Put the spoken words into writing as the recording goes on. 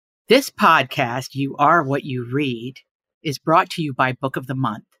This podcast, You Are What You Read, is brought to you by Book of the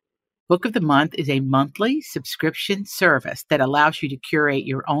Month. Book of the Month is a monthly subscription service that allows you to curate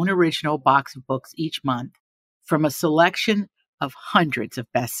your own original box of books each month from a selection of hundreds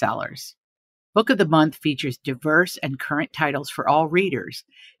of bestsellers. Book of the Month features diverse and current titles for all readers,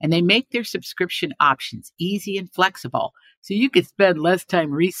 and they make their subscription options easy and flexible so you can spend less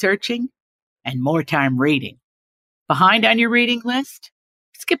time researching and more time reading. Behind on your reading list?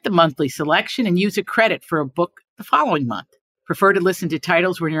 Skip the monthly selection and use a credit for a book the following month. Prefer to listen to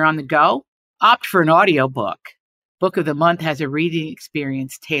titles when you're on the go? Opt for an audiobook. Book of the Month has a reading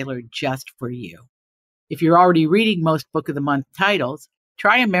experience tailored just for you. If you're already reading most Book of the Month titles,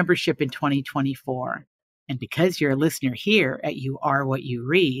 try a membership in 2024. And because you're a listener here at You Are What You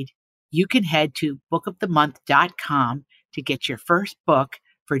Read, you can head to bookofthemonth.com to get your first book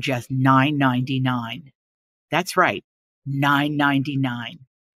for just $9.99. That's right, $9.99.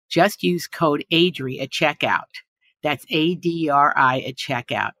 Just use code ADRI at checkout. That's ADRI at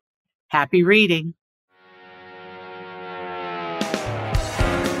checkout. Happy reading.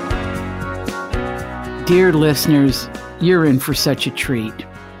 Dear listeners, you're in for such a treat.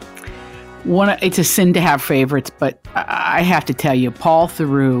 It's a sin to have favorites, but I have to tell you, Paul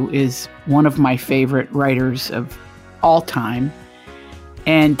Theroux is one of my favorite writers of all time.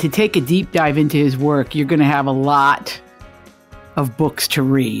 And to take a deep dive into his work, you're going to have a lot of books to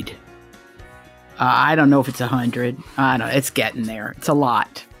read. I don't know if it's 100. I don't know. It's getting there. It's a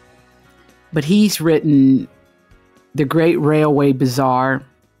lot. But he's written The Great Railway Bazaar,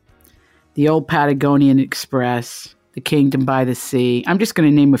 The Old Patagonian Express, The Kingdom by the Sea. I'm just going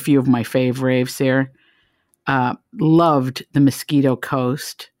to name a few of my favorites here. Loved The Mosquito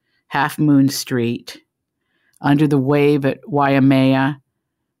Coast, Half Moon Street, Under the Wave at Waimea,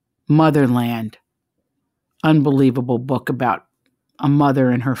 Motherland. Unbelievable book about a mother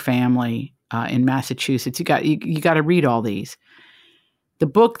and her family in Massachusetts. You got to read all these. The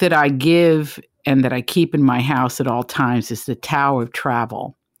book that I give and that I keep in my house at all times is The Tower of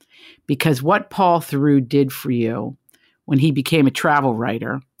Travel, because what Paul Theroux did for you when he became a travel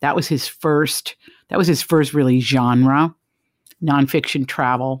writer, that was his first really genre, nonfiction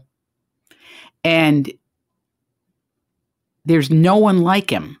travel, and there's no one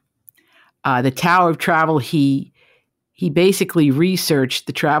like him. The Tower of Travel, he basically researched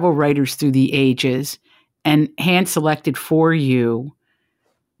the travel writers through the ages and hand-selected for you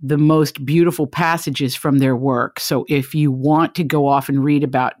the most beautiful passages from their work. So if you want to go off and read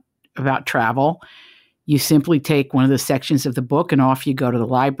about travel, you simply take one of the sections of the book and off you go to the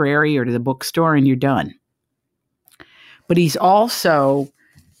library or to the bookstore and you're done. But he's also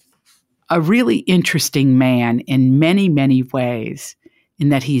a really interesting man in many, many ways, in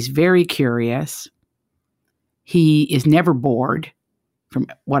that he's very curious. He is never bored, from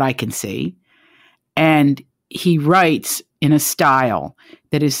what I can see. And he writes in a style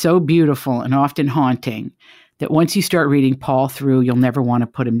that is so beautiful and often haunting that once you start reading Paul Theroux, you'll never want to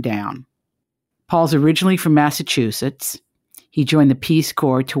put him down. Paul's originally from Massachusetts. He joined the Peace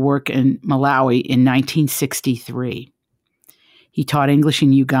Corps to work in Malawi in 1963. He taught English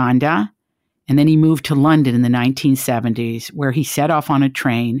in Uganda, and then he moved to London in the 1970s, where he set off on a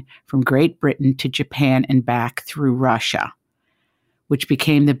train from Great Britain to Japan and back through Russia, which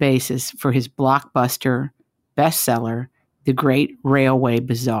became the basis for his blockbuster bestseller, The Great Railway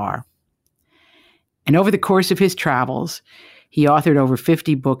Bazaar. And over the course of his travels, he authored over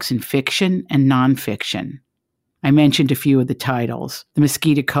 50 books in fiction and nonfiction. I mentioned a few of the titles: The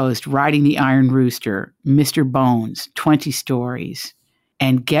Mosquito Coast, Riding the Iron Rooster, Mr. Bones, 20 Stories,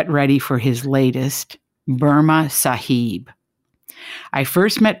 and get ready for his latest, Burma Sahib. I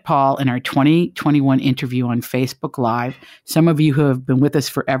first met Paul in our 2021 interview on Facebook Live. Some of you who have been with us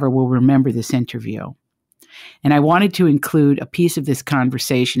forever will remember this interview. And I wanted to include a piece of this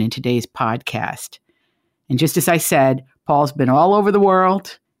conversation in today's podcast. And just as I said, Paul's been all over the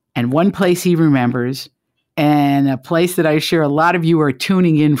world, and one place he remembers, and a place that I'm sure a lot of you are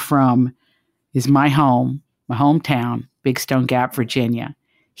tuning in from, is my hometown, Big Stone Gap, Virginia.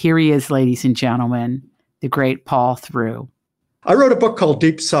 Here he is, ladies and gentlemen, the great Paul Theroux. I wrote a book called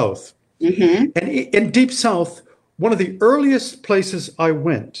Deep South. Mm-hmm. And in Deep South, one of the earliest places I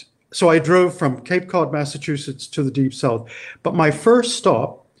went, so I drove from Cape Cod, Massachusetts to the Deep South, but my first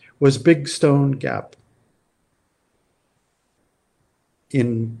stop was Big Stone Gap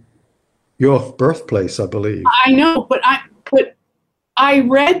in your birthplace, I believe. I know, but I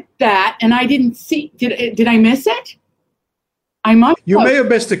read that and I didn't see. Did I miss it? I must. You may have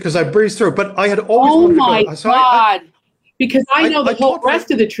missed it because I breezed through, but I had always wanted to go. Oh my God! Because I know the whole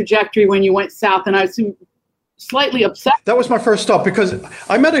rest of the trajectory when you went south, and I assume slightly upset. That was my first stop because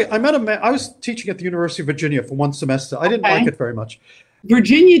I met a man. I was teaching at the University of Virginia for one semester. I didn't like it very much.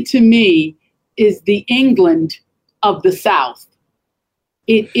 Virginia to me is the England of the South.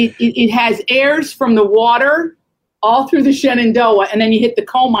 It has airs from the water all through the Shenandoah, and then you hit the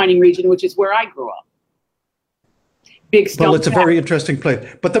coal mining region, which is where I grew up. Big Stone Well, it's Gap. a very interesting place.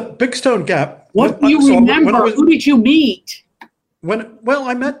 But the Big Stone Gap. What do you remember? Who did you meet?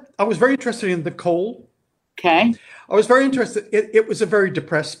 I was very interested in the coal. Okay. I was very interested. It was a very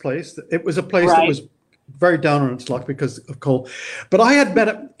depressed place. It was a place that was very down on its luck because of coal. But I had met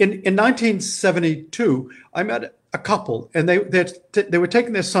in 1972. I met a couple, and they were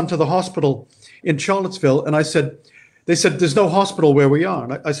taking their son to the hospital in Charlottesville, and they said there's no hospital where we are,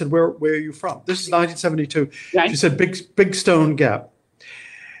 and I said where are you from? This is 1972. Right. She said Big Stone Gap,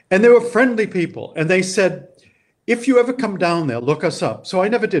 and they were friendly people, and they said if you ever come down there, look us up. So I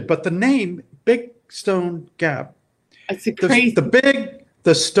never did, but the name Big Stone Gap. That's crazy. The big,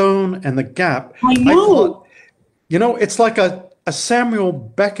 the stone, and the gap. I know. It's like a Samuel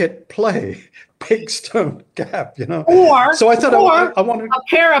Beckett play, Big Stone Gap. Or so I thought I wanted a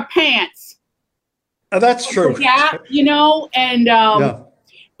pair of pants. That's true. Gap, and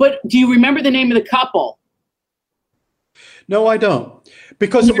but do you remember the name of the couple? No, I don't,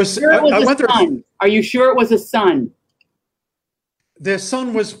 because it was. Sure I went there. Are you sure it was a son? Their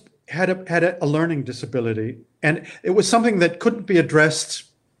son had a learning disability, and it was something that couldn't be addressed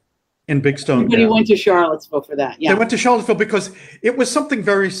in Big Stone Gap. He went to Charlottesville for that. Yeah, they went to Charlottesville because it was something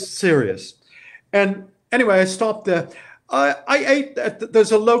very serious. And anyway, I stopped there. I ate at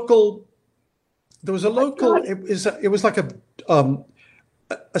there's a local. There was a local. It was like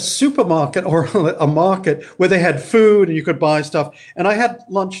a supermarket or a market where they had food and you could buy stuff. And I had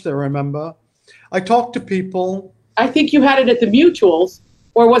lunch there. I remember. I talked to people. I think you had it at the Mutuals.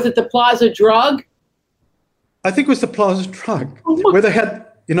 Or was it the Plaza Drug? I think it was the Plaza Drug, where they had,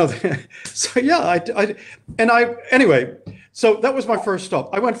 so yeah, anyway, so that was my first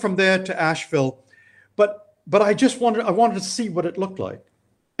stop. I went from there to Asheville, but I wanted to see what it looked like.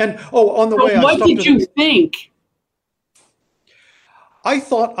 And on the way, what did you think? I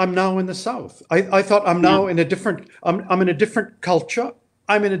thought I'm now in the South. I thought I'm now in a different, I'm in a different culture.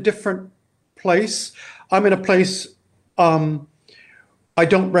 I'm in a different place. I'm in a place, I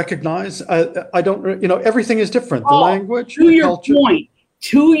don't recognize. I don't. Everything is different. The language, the culture.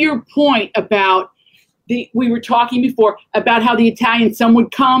 To your point about we were talking before about how the Italians, some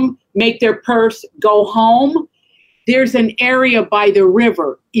would come, make their purse, go home. There's an area by the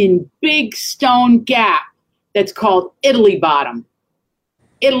river in Big Stone Gap that's called Italy Bottom.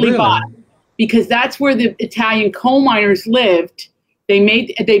 Italy Bottom, because that's where the Italian coal miners lived.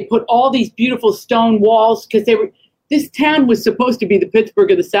 They put all these beautiful stone walls because this town was supposed to be the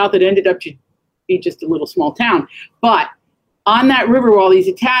Pittsburgh of the South. It ended up to be just a little small town. But on that river were all these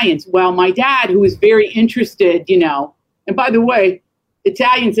Italians. Well, my dad, who was very interested, and by the way,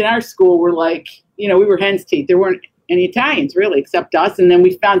 Italians in our school were like, we were hen's teeth. There weren't any Italians really except us. And then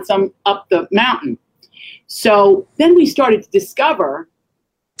we found some up the mountain. So then we started to discover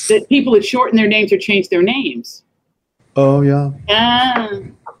that people had shortened their names or changed their names. Oh, yeah.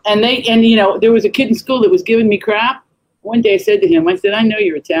 And there was a kid in school that was giving me crap. One day I said to him, I know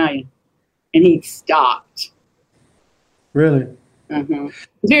you're Italian. And he stopped. Really? Mm-hmm.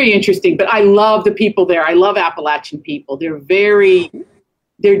 Very interesting. But I love the people there. I love Appalachian people. They're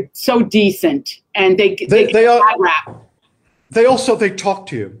so decent. And they are rap. They talk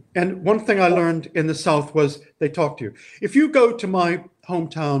to you. And one thing I learned in the South was they talk to you. If you go to my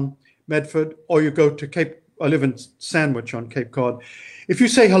hometown, Medford, or you go to I live in Sandwich on Cape Cod. If you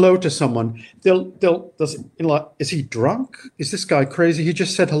say hello to someone, they'll is he drunk? Is this guy crazy? He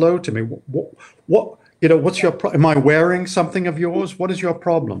just said hello to me. What what's your problem? Am I wearing something of yours? What is your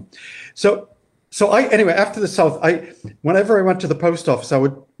problem? So anyway, after the South, whenever I went to the post office, I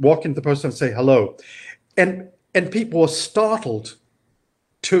would walk into the post office and say hello. And people were startled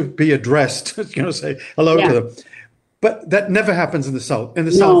to be addressed, say hello to them. But that never happens in the South. In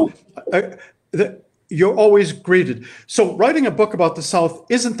the South, you're always greeted. So writing a book about the South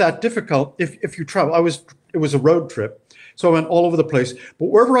isn't that difficult if you travel. It was a road trip, so I went all over the place. But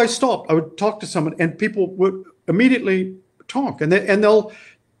wherever I stopped, I would talk to someone, and people would immediately talk, and they'll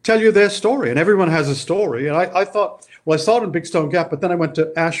tell you their story. And everyone has a story. And I thought, I started in Big Stone Gap, but then I went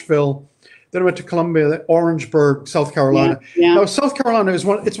to Asheville, then I went to Columbia, Orangeburg, South Carolina. Yeah. Now, South Carolina is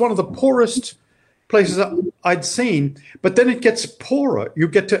one of the poorest places I'd seen, but then it gets poorer. You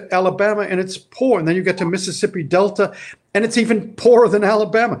get to Alabama and it's poor, and then you get to Mississippi Delta and it's even poorer than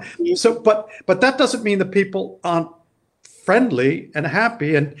Alabama. So, but that doesn't mean the people aren't friendly and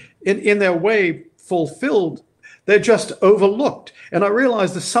happy and in their way fulfilled They're just overlooked. And I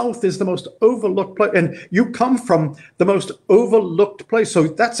realize the South is the most overlooked place. And you come from the most overlooked place. So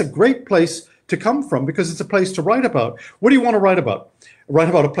that's a great place to come from because it's a place to write about. What do you want to write about? Write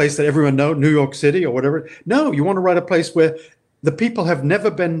about a place that everyone knows, New York City or whatever? No, you want to write a place where the people have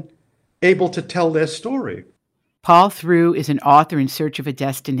never been able to tell their story. Paul Theroux is an author in search of a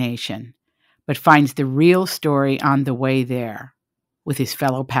destination, but finds the real story on the way there with his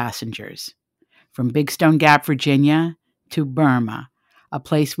fellow passengers. From Big Stone Gap, Virginia, to Burma, a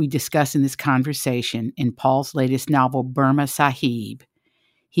place we discuss in this conversation in Paul's latest novel, Burma Sahib.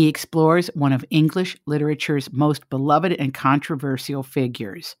 He explores one of English literature's most beloved and controversial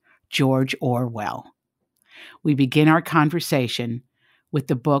figures, George Orwell. We begin our conversation with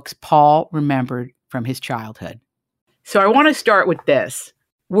the books Paul remembered from his childhood. So I want to start with this.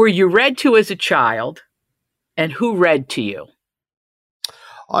 Were you read to as a child, and who read to you?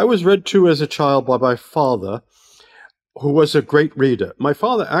 I was read to as a child by my father, who was a great reader. My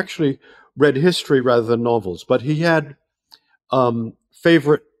father actually read history rather than novels, but he had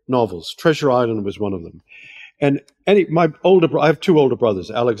favorite novels. Treasure Island was one of them. And I have two older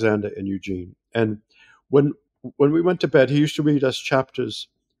brothers, Alexander and Eugene. And when we went to bed, he used to read us chapters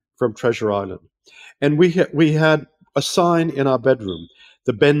from Treasure Island. And we had a sign in our bedroom,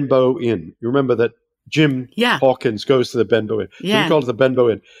 the Benbow Inn. You remember that Jim Hawkins goes to the Benbow Inn. So we called it the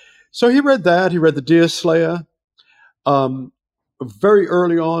Benbow Inn. So he read that. He read The Deer Slayer. Very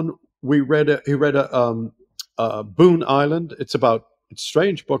early on, he read Boone Island. It's a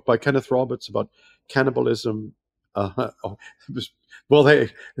strange book by Kenneth Roberts about cannibalism. It was they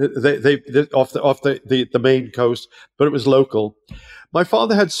off the Maine coast, but it was local. My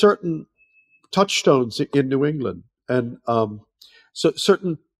father had certain touchstones in New England, and so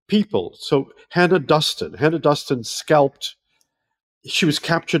certain people. So Hannah Duston scalped. She was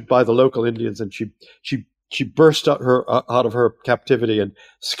captured by the local Indians, and she burst out of her captivity and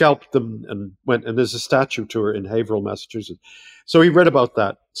scalped them and went. And there's a statue to her in Haverhill, Massachusetts. So he read about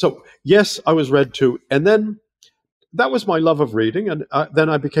that. So yes, I was read to, and then that was my love of reading, and then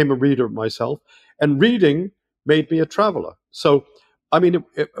I became a reader myself. And reading made me a traveler. So I mean,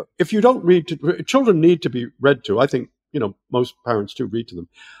 if you don't read to children, need to be read to. I think most parents do read to them,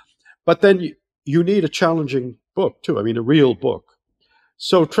 but then you need a challenging book too. I mean, a real book.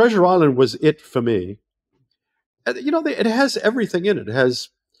 So Treasure Island was it for me. And, it has everything in it.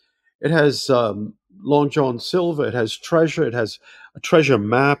 It has Long John Silver. It has treasure. It has a treasure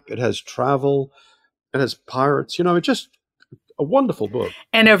map. It has travel. It has pirates. It's just a wonderful book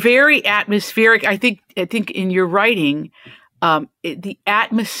and a very atmospheric. I think in your writing, the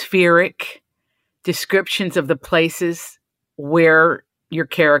atmospheric descriptions of the places where your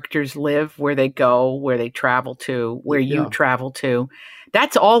characters live, where they go, where they travel to, where you travel to,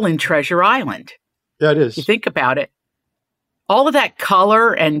 that's all in Treasure Island. Yeah, it is. You think about it. All of that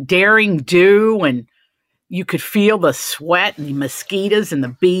color and daring do, and you could feel the sweat and the mosquitoes and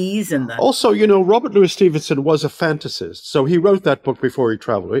the bees and the... Also, Robert Louis Stevenson was a fantasist, so he wrote that book before he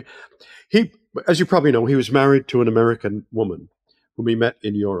traveled. He, as you probably know, he was married to an American woman whom he met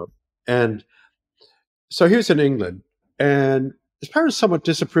in Europe. And so he was in England, and his parents somewhat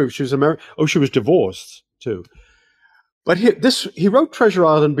disapproved. She was American. Oh, she was divorced too. But he wrote Treasure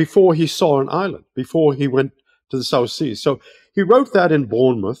Island before he saw an island, before he went to the South Seas. So he wrote that in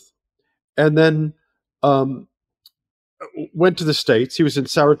Bournemouth, and then went to the States. He was in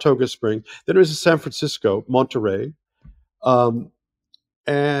Saratoga Springs. Then he was in San Francisco, Monterey,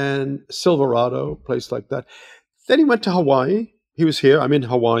 and Silverado, a place like that. Then he went to Hawaii. He was here. I'm in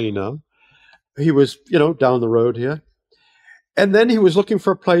Hawaii now. He was, down the road here. And then he was looking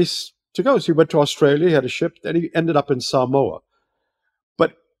for a place to go. So he went to Australia. He had a ship. Then he ended up in Samoa.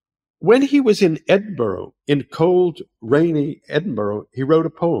 But when he was in Edinburgh, in cold, rainy Edinburgh, he wrote a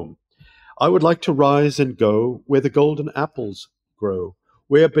poem. I would like to rise and go where the golden apples grow,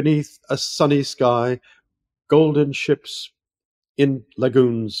 where beneath a sunny sky, golden ships in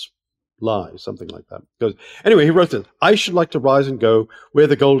lagoons lie, something like that. Anyway, he wrote this. I should like to rise and go where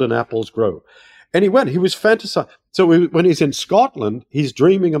the golden apples grow. And he went. He was fantasizing. So when he's in Scotland, he's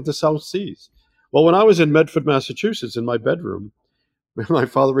dreaming of the South Seas. Well, when I was in Medford, Massachusetts, in my bedroom, with my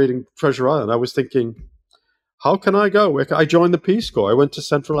father reading Treasure Island, I was thinking, how can I go? I joined the Peace Corps. I went to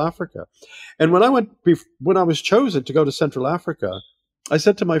Central Africa. And when I was chosen to go to Central Africa, I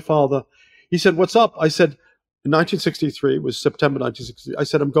said to my father, he said, what's up? I said, in 1963, it was September 1963, I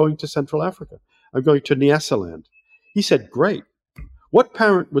said, I'm going to Central Africa. I'm going to Nyasaland. He said, great. What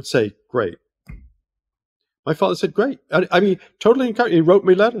parent would say, great? My father said, great. I mean, totally encouraged. He wrote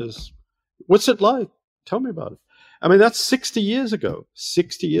me letters. What's it like? Tell me about it. I mean, that's 60 years ago.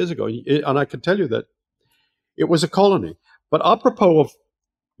 60 years ago. And I can tell you that It was a colony. But apropos of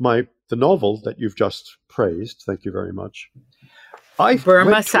the novel that you've just praised, thank you very much.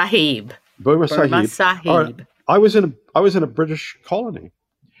 Burma Sahib. Burma Burma Sahib. All right, Sahib. I was in a British colony,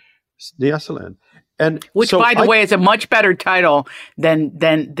 Nyasaland. And Which, so by the way, is a much better title than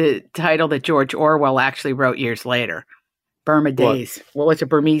the title that George Orwell actually wrote years later. Burma Days. What was it?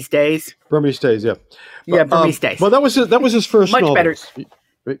 Burmese Days? Burmese Days, yeah. Yeah, Burmese Days. Well, that was his first much novel. Better.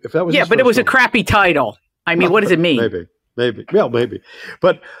 If that was Yeah, but it was a crappy title. I mean, what does it mean? Maybe. Well, maybe.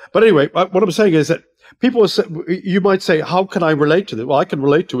 But anyway, what I'm saying is that people you might say, how can I relate to this? Well, I can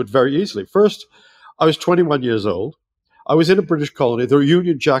relate to it very easily. First, I was 21 years old. I was in a British colony. The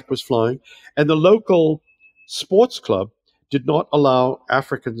Union Jack was flying, and the local sports club did not allow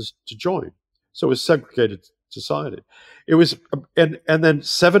Africans to join. So it was segregated society. It was, and then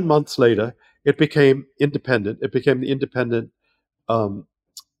 7 months later, it became independent. It became the independent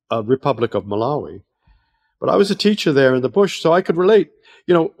Republic of Malawi. But I was a teacher there in the bush, so I could relate.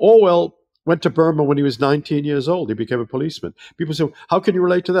 Orwell went to Burma when he was 19 years old. He became a policeman. People say, how can you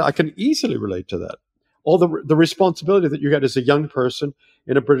relate to that? I can easily relate to that. All the responsibility that you get as a young person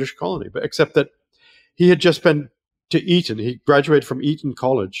in a British colony, but except that he had just been to Eton. He graduated from Eton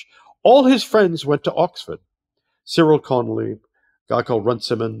College. All his friends went to Oxford. Cyril Connolly, a guy called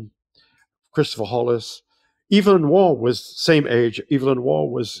Runciman, Christopher Hollis. Evelyn Waugh was same age. Evelyn Waugh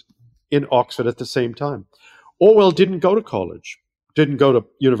was in Oxford at the same time. Orwell didn't go to college, didn't go to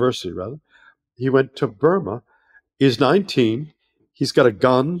university, rather. He went to Burma. He's 19. He's got a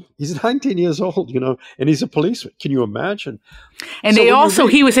gun. He's 19 years old, and he's a policeman. Can you imagine? And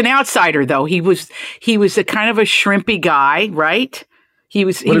he was an outsider, though. He was a kind of a shrimpy guy, right? He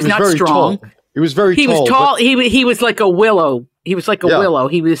was not strong. Tall. He was very tall. He was tall. He was like a willow. He was like a willow.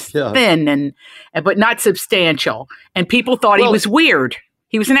 He was thin but not substantial. And people thought he was weird.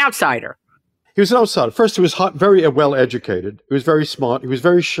 He was an outsider. He was an outsider. First, he was very well educated. He was very smart. He was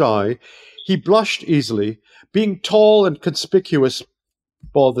very shy. He blushed easily. Being tall and conspicuous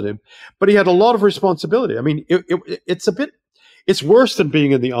bothered him. But he had a lot of responsibility. I mean, it's worse than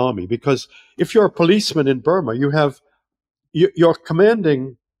being in the army, because if you're a policeman in Burma, you're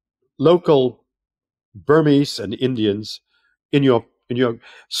commanding local Burmese and Indians in your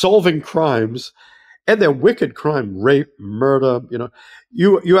solving crimes. And they're wicked crime, rape, murder.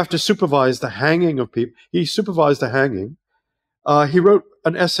 You have to supervise the hanging of people. He supervised the hanging. He wrote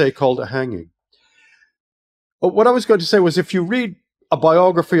an essay called A Hanging. But what I was going to say was, if you read a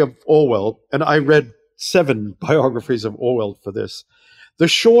biography of Orwell, and I read 7 biographies of Orwell for this, the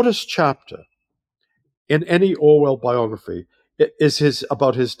shortest chapter in any Orwell biography is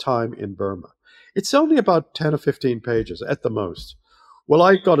about his time in Burma. It's only about 10 or 15 pages at the most. Well,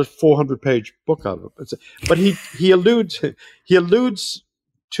 I got a 400-page book out of it. But he alludes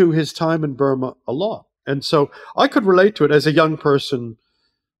to his time in Burma a lot. And so I could relate to it as a young person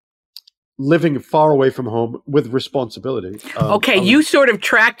living far away from home with responsibility. You sort of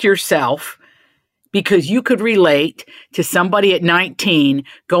tracked yourself because you could relate to somebody at 19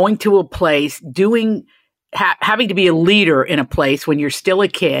 going to a place, having to be a leader in a place when you're still a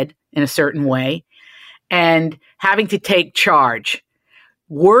kid in a certain way, and having to take charge.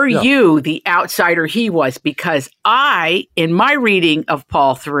 Were you the outsider he was? Because in my reading of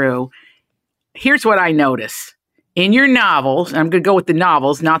Paul Theroux, here's what I notice. In your novels, and I'm going to go with the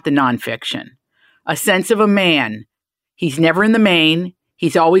novels, not the nonfiction, a sense of a man. He's never in the main.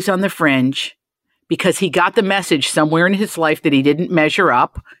 He's always on the fringe because he got the message somewhere in his life that he didn't measure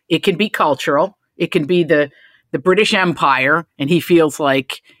up. It can be cultural. It can be the British Empire, and he feels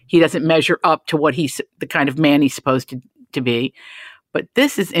like he doesn't measure up to what the kind of man he's supposed to be. But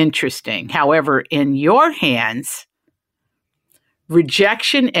this is interesting. However, in your hands,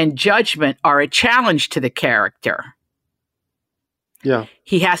 rejection and judgment are a challenge to the character. Yeah.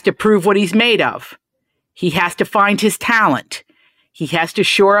 He has to prove what he's made of. He has to find his talent. He has to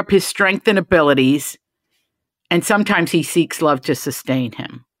shore up his strength and abilities. And sometimes he seeks love to sustain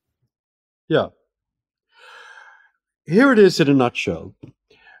him. Yeah. Here it is in a nutshell.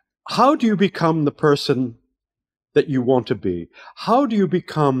 How do you become the person that you want to be? How do you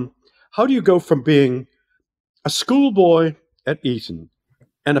go from being a schoolboy at Eton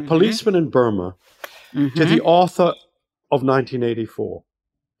and a policeman in Burma to the author of 1984?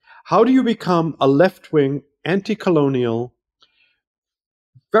 How do you become a left-wing, anti-colonial,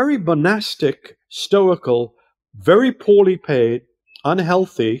 very monastic, stoical, very poorly paid,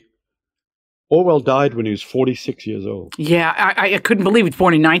 unhealthy? Orwell died when he was 46 years old. Yeah, I couldn't believe he was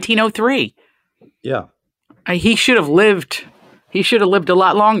born in 1903. Yeah. He should have lived. He should have lived a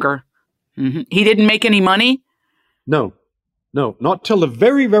lot longer. He didn't make any money. No. No, not till the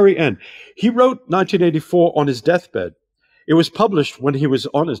very, very end. He wrote 1984 on his deathbed. It was published when he was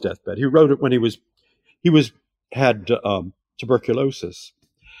on his deathbed. He wrote it when he had tuberculosis,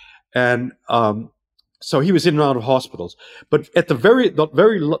 and so he was in and out of hospitals. But at the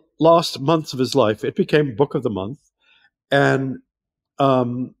very last months of his life, it became Book of the Month, and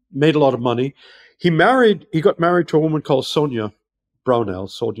made a lot of money. He got married to a woman called Sonia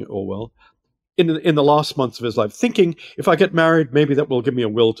Orwell, in the last months of his life, thinking, if I get married, maybe that will give me a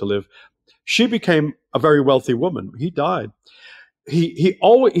will to live. She became a very wealthy woman. He died. He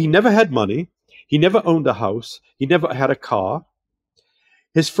never had money. He never owned a house. He never had a car.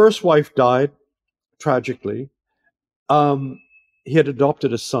 His first wife died tragically. He had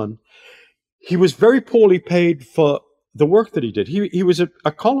adopted a son. He was very poorly paid for the work that he did. He was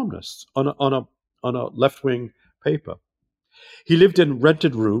a columnist on a left-wing paper. He lived in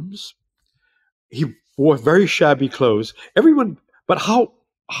rented rooms. He wore very shabby clothes. But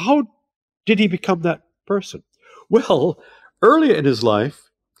how did he become that person? Well, earlier in his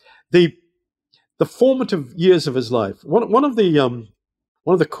life, the formative years of his life. One of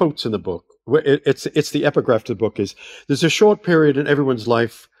the quotes in the book, it's the epigraph to the book, is, there's a short period in everyone's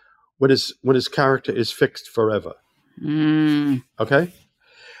life when his character is fixed forever. Okay,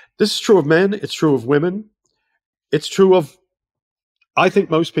 this is true of men. It's true of women. It's true of, I think,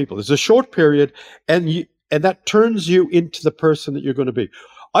 most people. There's a short period, and that turns you into the person that you're going to be.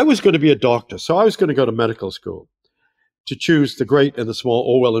 I was going to be a doctor, so I was going to go to medical school to choose the great and the small,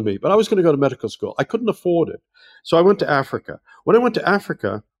 Orwell and me. But I was going to go to medical school. I couldn't afford it, so I went to Africa. When I went to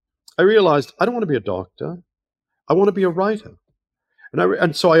Africa, I realized I don't want to be a doctor. I want to be a writer,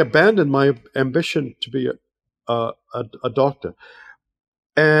 and so I abandoned my ambition to be a doctor,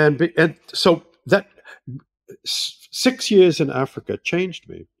 and so that 6 years in Africa changed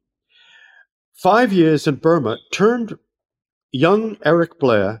me. 5 years in Burma turned young Eric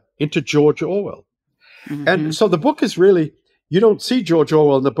Blair into George Orwell. Mm-hmm. And so the book is really, you don't see George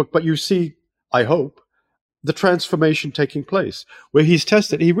Orwell in the book, but you see, I hope, the transformation taking place, where he's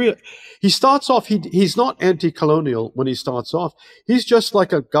tested. He starts off, he's not anti-colonial when he starts off. He's just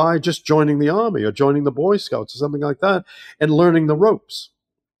like a guy just joining the army or joining the Boy Scouts or something like that and learning the ropes.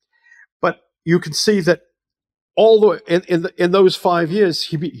 But you can see that in those 5 years,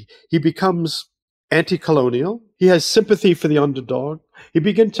 he becomes anti-colonial. He has sympathy for the underdog. He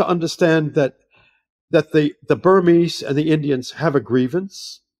begins to understand that the Burmese and the Indians have a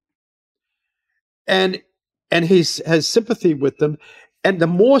grievance, and he has sympathy with them. And the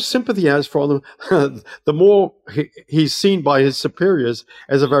more sympathy he has for them, the more he's seen by his superiors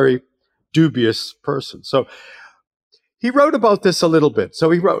as a very dubious person. So he wrote about this a little bit.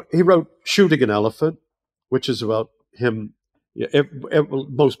 So he wrote Shooting an Elephant, which is about him.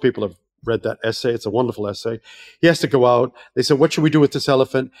 Most people have read that essay. It's a wonderful essay. He has to go out. They say, what should we do with this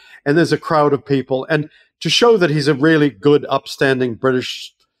elephant? And there's a crowd of people. And to show that he's a really good, upstanding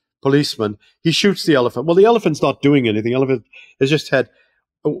British policeman, he shoots the elephant. Well, the elephant's not doing anything. The elephant has just had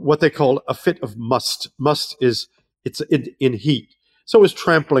what they call a fit of must. Must is, it's in heat. So it's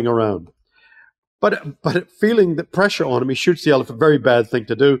trampling around. But feeling the pressure on him, he shoots the elephant. Very bad thing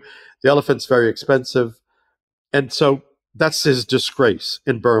to do. The elephant's very expensive. And so that's his disgrace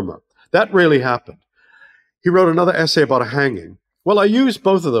in Burma. That really happened. He wrote another essay about a hanging. Well, I used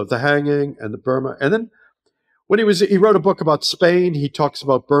both of those, the hanging and the Burma. And then when he wrote a book about Spain. He talks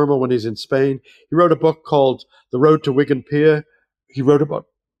about Burma when he's in Spain. He wrote a book called The Road to Wigan Pier. He wrote about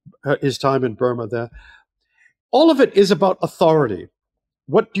his time in Burma there. All of it is about authority.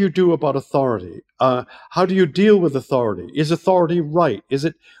 What do you do about authority? How do you deal with authority? Is authority right? Is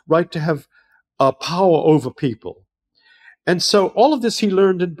it right to have power over people? And so all of this he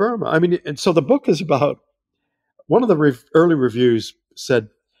learned in Burma. I mean, and so the book is about, one of the early reviews said,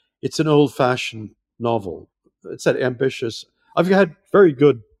 it's an old-fashioned novel. It said ambitious. I've had very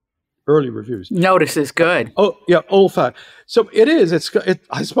good early reviews. Notice is good. Oh, yeah, old-fashioned. So it is.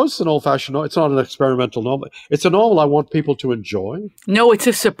 I suppose it's an old-fashioned novel. It's not an experimental novel. It's a novel I want people to enjoy. No, it's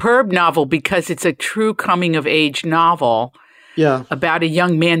a superb novel because it's a true coming-of-age novel about a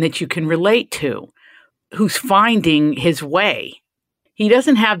young man that you can relate to, who's finding his way. He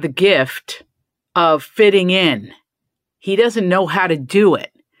doesn't have the gift of fitting in. He doesn't know how to do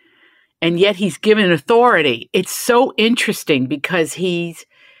it. And yet he's given authority. It's so interesting because he's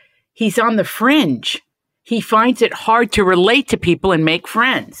on the fringe. He finds it hard to relate to people and make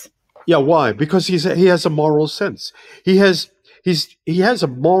friends. Yeah, why? Because he has a moral sense. He has a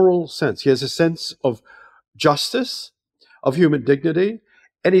moral sense. He has a sense of justice, of human dignity,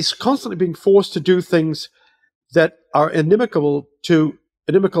 and he's constantly being forced to do things that are inimical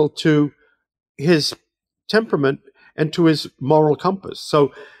to his temperament, and to his moral compass.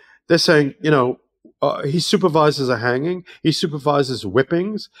 So they're saying, he supervises a hanging, he supervises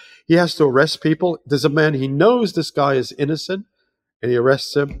whippings, he has to arrest people. There's a man, he knows this guy is innocent, and he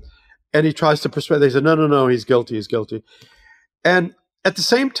arrests him, and he tries to persuade. They say, no, he's guilty, he's guilty. And at the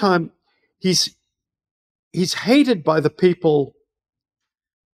same time, he's hated by the people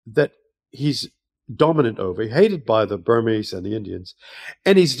that he's dominant over. He's hated by the Burmese and the Indians,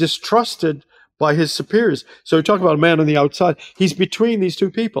 and he's distrusted by his superiors. So we talk about a man on the outside. He's between these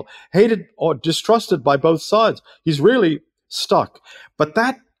two people, hated or distrusted by both sides. He's really stuck. But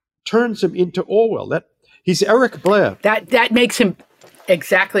that turns him into Orwell. That he's Eric Blair. That makes him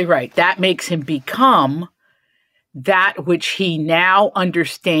exactly right. That makes him become that which he now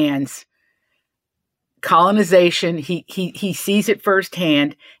understands. Colonization, he sees it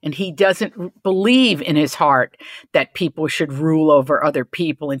firsthand, and he doesn't believe in his heart that people should rule over other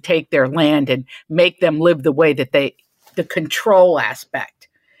people and take their land and make them live the way that the control aspect.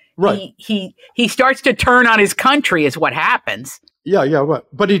 Right. He starts to turn on his country is what happens. Yeah, right.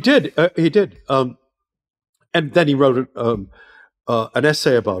 But he did. And then he wrote an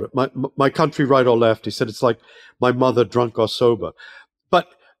essay about it. My country, right or left. He said it's like my mother, drunk or sober. But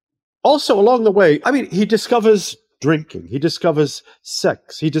also, along the way, I mean, he discovers drinking, he discovers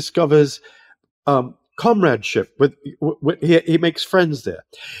sex, he discovers comradeship. He makes friends there.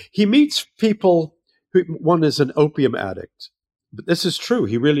 He meets people one is an opium addict. But this is true.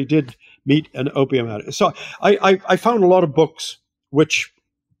 He really did meet an opium addict. So I found a lot of books which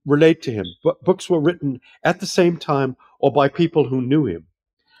relate to him. But books were written at the same time or by people who knew him.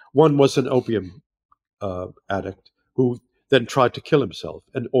 One was an opium addict who then tried to kill himself,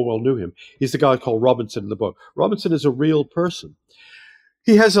 and Orwell knew him. He's the guy called Robinson in the book. Robinson is a real person.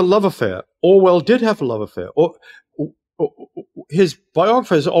 He has a love affair. Orwell did have a love affair. His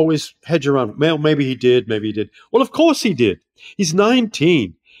biographers always hedge around, well, maybe he did, maybe he did. Well, of course he did. He's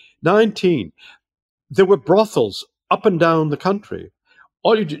 19. There were brothels up and down the country.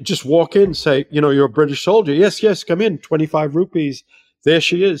 All you just walk in, say, you're a British soldier. Yes, come in, 25 rupees. There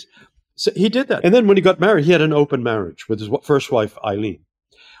she is. So he did that. And then when he got married, he had an open marriage with his first wife, Eileen,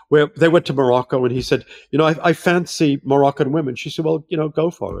 where they went to Morocco, and he said, I fancy Moroccan women. She said, well,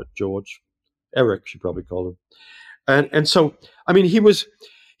 go for it, George. Eric, she probably called him. And so, I mean, he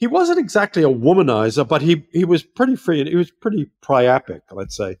wasn't exactly a womanizer, but he was pretty free, and he was pretty priapic,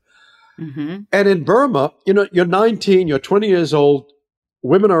 let's say. Mm-hmm. And in Burma, you're 19, you're 20 years old,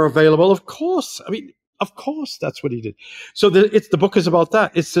 women are available. Of course. Of course, that's what he did. So the book is about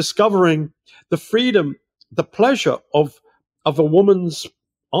that. It's discovering the freedom, the pleasure of a woman's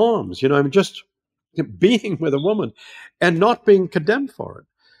arms. Just being with a woman and not being condemned for it.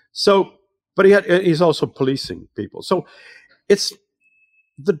 So, but he's also policing people. So, it's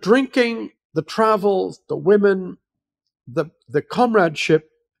the drinking, the travel, the women, the comradeship.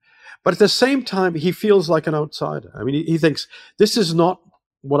 But at the same time, he feels like an outsider. I mean, he thinks this is not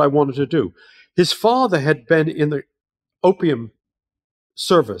what I wanted to do. His father had been in the opium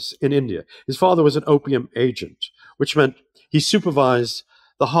service in India. His father was an opium agent, which meant he supervised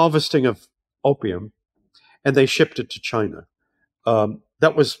the harvesting of opium, and they shipped it to China.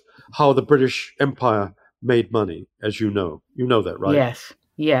 That was how the British Empire made money, as you know. You know that, right?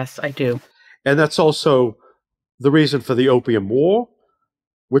 Yes, I do. And that's also the reason for the Opium War,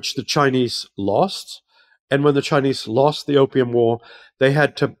 which the Chinese lost. And when the Chinese lost the Opium War, they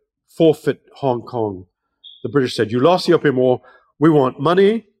had to forfeit Hong Kong. The British said, you lost the Opium War, we want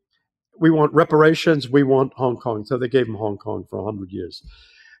money, we want reparations, we want Hong Kong. So they gave him Hong Kong for 100 years,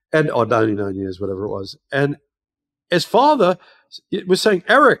 or 99 years, whatever it was. And his father was saying,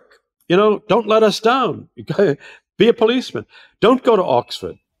 Eric, don't let us down. Be a policeman. Don't go to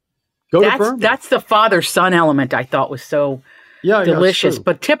Oxford. Go to Burma. That's the father-son element I thought was so delicious,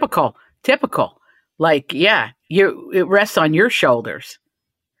 but typical. Like, it rests on your shoulders.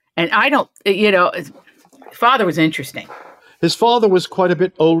 And I don't, his father was interesting. His father was quite a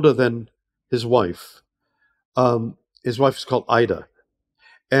bit older than his wife. His wife is called Ida.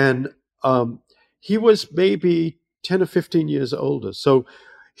 And he was maybe 10 or 15 years older. So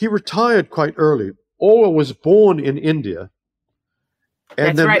he retired quite early. Orwell was born in India.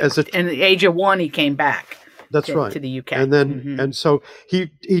 And that's right. At the age of 1, he came back. That's right. To the UK. And then, and so he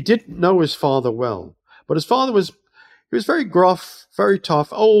didn't know his father well. But his father was very gruff, very tough,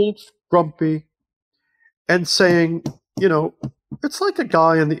 old, grumpy, and saying, it's like a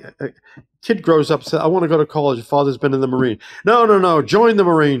guy and the kid grows up and says, I want to go to college. Your father's been in the Marine. No, join the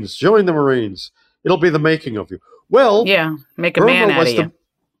Marines. It'll be the making of you. Well, make a man out of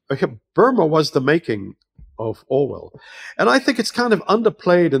you. Burma was the making of Orwell. And I think it's kind of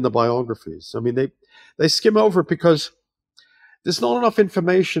underplayed in the biographies. I mean, they skim over it because there's not enough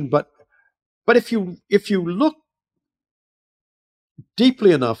information. But if you look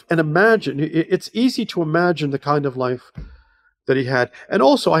deeply enough and imagine, it's easy to imagine the kind of life that he had. And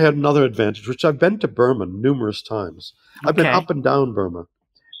also, I had another advantage, which I've been to Burma numerous times. I've been up and down Burma.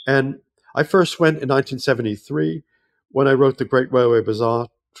 And I first went in 1973 when I wrote the Great Railway Bazaar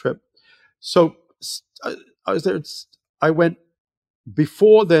trip. So I was there. I went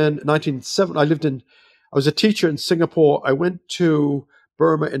before then, 1970. I was a teacher in Singapore. I went to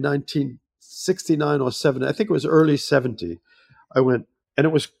Burma in 1969 or 70. I think it was early 70. I went, and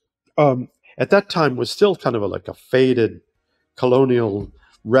it was, at that time, was still kind of like a faded colonial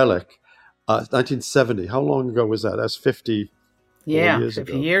relic. 1970. How long ago was that? That's 50 years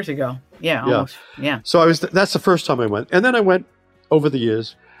 50 ago. years ago. Yeah, almost. Yeah. So that's the first time I went. And then I went over the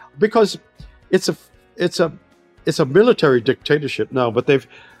years because it's a military dictatorship now, but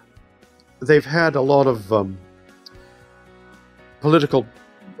they've had a lot of political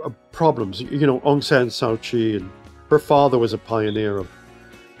problems. You know, Aung San Suu Kyi, and her father was a pioneer of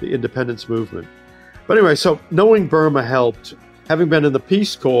the independence movement. But anyway, so knowing Burma helped. Having been in the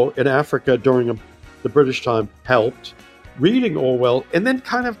Peace Corps in Africa during the British time helped. Reading Orwell, and then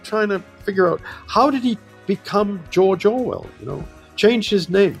kind of trying to figure out, how did he become George Orwell, change his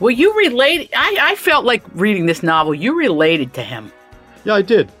name. Well, you related. I felt like reading this novel, you related to him. Yeah, I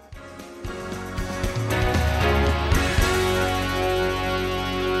did.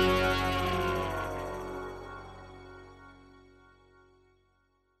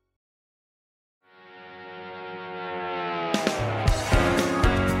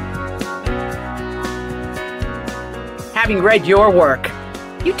 Having read your work,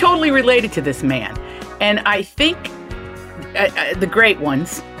 you totally related to this man. And I think the great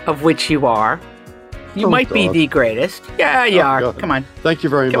ones, of which you are, you might be the greatest. Yeah, you are. God. Come on. Thank you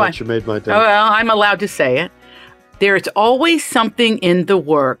very much. You made my day. Oh, well, I'm allowed to say it. There's always something in the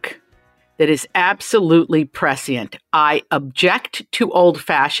work that is absolutely prescient. I object to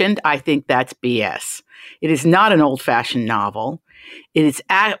old-fashioned. I think that's BS. It is not an old-fashioned novel. It is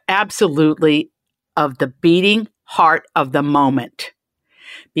absolutely of the beating heart of the moment.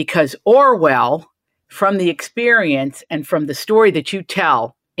 Because Orwell, from the experience and from the story that you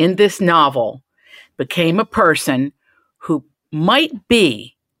tell in this novel, became a person who might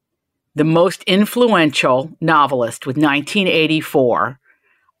be the most influential novelist with 1984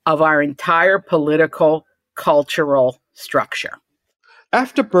 of our entire political, cultural structure.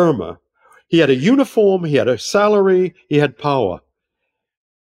 After Burma, he had a uniform, he had a salary, he had power.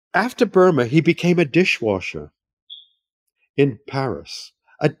 After Burma, he became a dishwasher in Paris,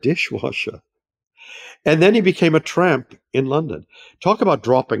 a dishwasher. And then he became a tramp in London. Talk about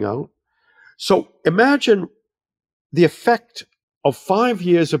dropping out. So imagine the effect of 5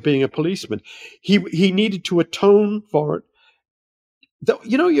 years of being a policeman. He needed to atone for it.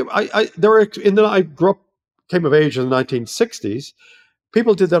 I grew up, came of age in the 1960s.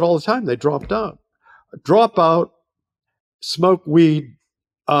 People did that all the time. They dropped out. Drop out, smoke weed,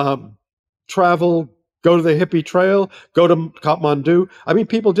 travel, go to the hippie trail, go to Kathmandu. I mean,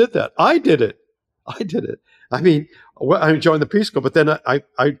 people did that. I did it. I mean, I joined the Peace Corps, but then I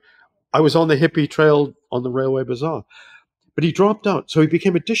was on the hippie trail on the Railway Bazaar. But he dropped out, so he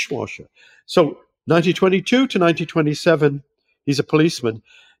became a dishwasher. So 1922 to 1927, he's a policeman.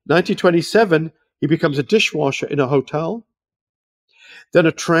 1927, he becomes a dishwasher in a hotel. Then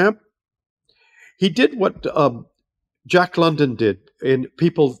a tramp. He did what Jack London did in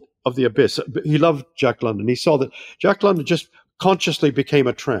People of the Abyss. He loved Jack London. He saw that Jack London just consciously became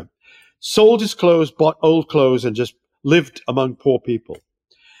a tramp. Sold his clothes, bought old clothes, and just lived among poor people.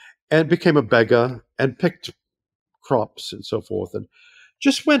 And became a beggar and picked crops and so forth. And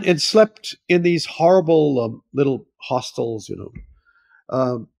just went and slept in these horrible little hostels,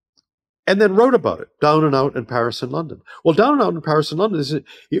 and then wrote about it, Down and Out in Paris and London. Well, Down and Out in Paris and London,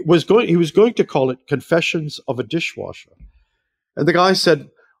 he was going to call it Confessions of a Dishwasher. And the guy said,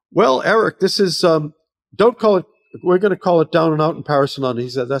 well, Eric, this is, don't call it, we're going to call it Down and Out in Paris and London. He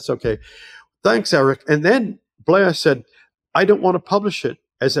said, that's okay. Thanks, Eric. And then Blair said, I don't want to publish it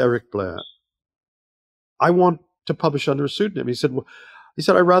as Eric Blair. I want to publish under a pseudonym. He said,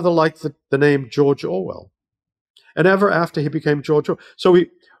 I rather like the name George Orwell. And ever after he became George Orwell. So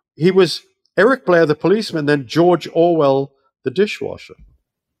he was Eric Blair, the policeman, then George Orwell, the dishwasher.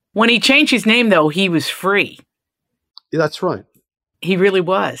 When he changed his name, though, he was free. That's right. He really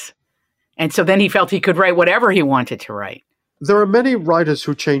was. And so then he felt he could write whatever he wanted to write. There are many writers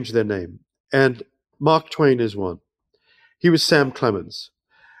who changed their name, and Mark Twain is one. He was Sam Clemens.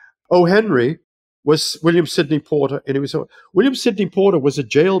 O. Henry was William Sidney Porter, and William Sidney Porter was a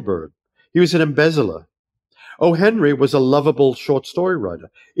jailbird. He was an embezzler. O. Henry was a lovable short story writer.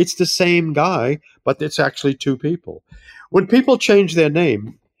 It's the same guy, but it's actually two people. When people change their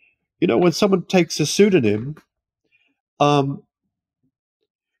name, when someone takes a pseudonym,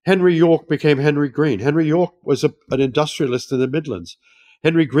 Henry York became Henry Green. Henry York was an industrialist in the Midlands.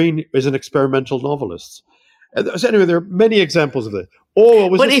 Henry Green is an experimental novelist. And so anyway, there are many examples of it.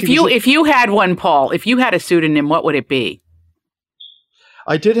 But if you had one, Paul, if you had a pseudonym, what would it be?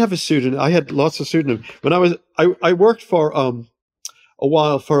 I did have a pseudonym. I had lots of pseudonyms. When I worked for a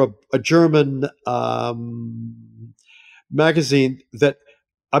while for a German magazine that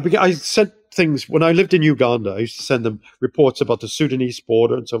I sent things when I lived in Uganda. I used to send them reports about the Sudanese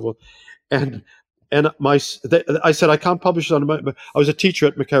border and so forth. And I said I can't publish it I was a teacher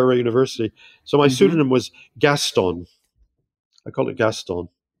at Makerere University, so my pseudonym was Gaston. I called it Gaston.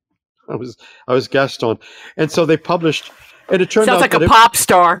 I was Gaston, and so they published. And it turned out like a pop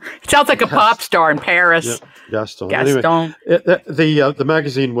star. It sounds like a pop star in Paris. Yeah, Gaston. Gaston. Anyway, the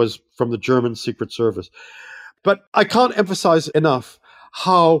magazine was from the German Secret Service. But I can't emphasize enough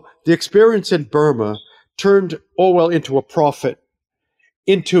how the experience in Burma turned Orwell into a prophet,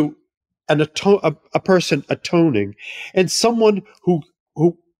 into a person atoning, and someone who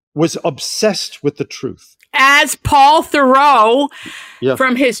was obsessed with the truth. As Paul Theroux,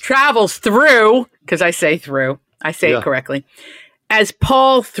 from his travels through, because I say through, I say it correctly, as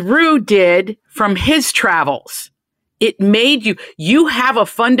Paul Theroux did from his travels. It made you have a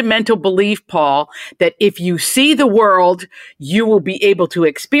fundamental belief, Paul, that if you see the world, you will be able to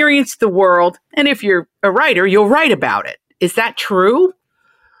experience the world. And if you're a writer, you'll write about it. Is that true?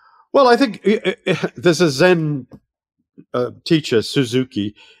 Well, I think there's a Zen teacher,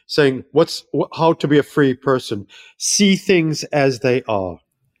 Suzuki, saying how to be a free person. See things as they are.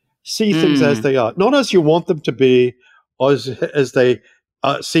 See things as they are. Not as you want them to be, or as they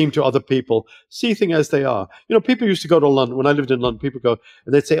seem to other people. See things as they are. People used to go to London. When I lived in London, people go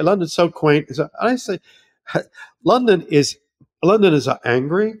and they'd say, London's so quaint. And I say, London is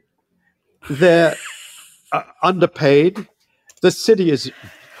angry. They're underpaid. The city is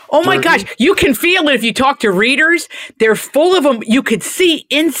Oh my gosh, you can feel it if you talk to readers. They're full of them. You could see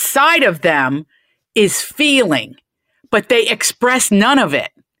inside of them is feeling, but they express none of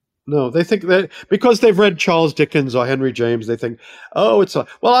it. No, they think that because they've read Charles Dickens or Henry James, they think, well,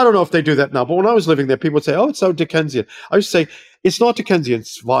 I don't know if they do that now, but when I was living there, people would say, it's so Dickensian. I used to say, it's not Dickensian,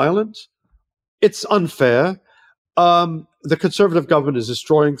 it's violent, it's unfair. The conservative government is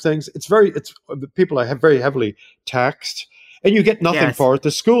destroying things. People are very heavily taxed, and you get nothing for it.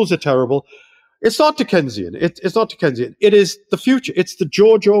 The schools are terrible. It's not Dickensian. It's not Dickensian. It is the future. It's the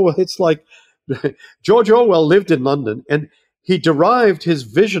George Orwell. It's like George Orwell lived in London, and he derived his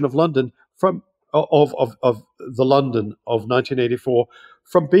vision of London from of the London of 1984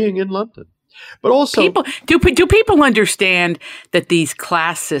 from being in London. But also, do people understand that these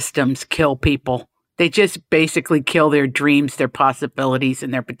class systems kill people? They just basically kill their dreams, their possibilities,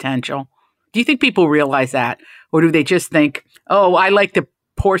 and their potential. Do you think people realize that? Or do they just think, I like the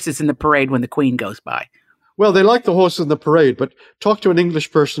horses in the parade when the Queen goes by? Well, they like the horses in the parade, but talk to an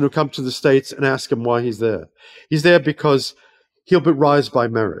English person who comes to the States and ask him why he's there. He's there because he'll rise by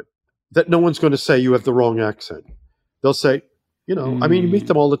merit. That no one's going to say you have the wrong accent. They'll say, you meet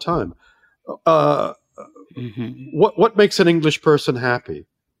them all the time. What makes an English person happy?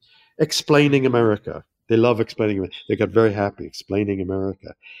 Explaining America. They love explaining America. They got very happy explaining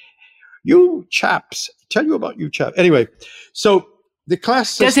America. You chaps, tell you about you chaps. Anyway, so the class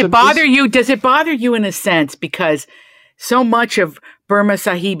system. Does it bother you in a sense, because so much of Burma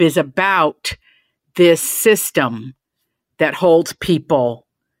Sahib is about this system that holds people,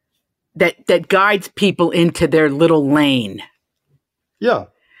 that guides people into their little lane? Yeah.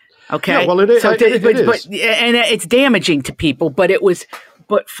 Okay. Yeah, well, it is. It is. And it's damaging to people. But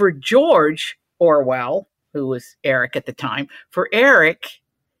for George Orwell, who was Eric at the time, for Eric,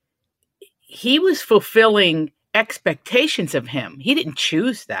 he was fulfilling expectations of him. He didn't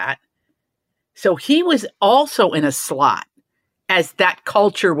choose that. So he was also in a slot, as that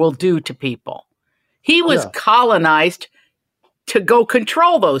culture will do to people. He was colonized to go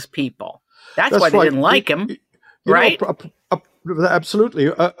control those people. That's why they didn't like him, right?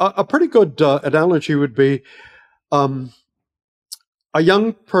 Absolutely. A pretty good analogy would be a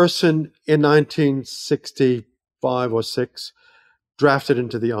young person in 1965 or 6 drafted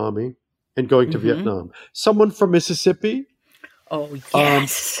into the army and going to Vietnam. Someone from Mississippi. Oh,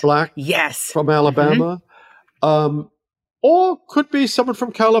 yes. Black. Yes. From Alabama. Or could be someone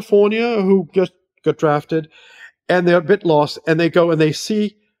from California who just got drafted and they're a bit lost, and they go and they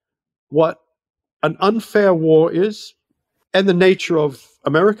see what an unfair war is and the nature of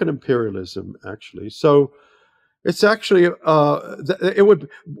American imperialism, actually. So It's actually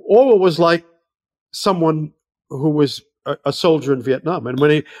Orwell was like someone who was a soldier in Vietnam, and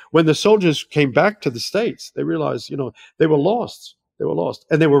when the soldiers came back to the States, they realized they were lost. They were lost,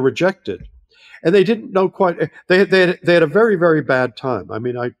 and they were rejected, and they didn't know quite. They had a very, very bad time. I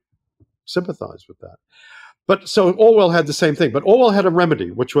mean, I sympathize with that. But so Orwell had the same thing, but Orwell had a remedy,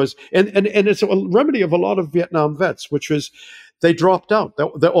 which was, and it's a remedy of a lot of Vietnam vets, which was they dropped out,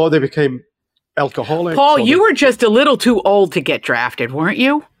 or they became alcoholics. Paul, you were just a little too old to get drafted, weren't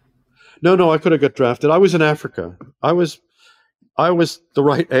you? No, I could have got drafted. I was in Africa. I was the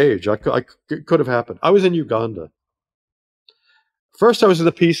right age. I could have happened. I was in Uganda. First, I was in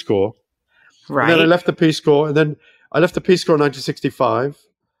the Peace Corps. Right. And then I left the Peace Corps, and then I left the Peace Corps in 1965.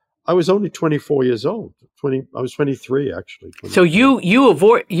 I was only 24 years old. I was 23 actually. 23. So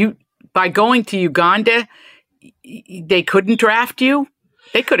you by going to Uganda, they couldn't draft you.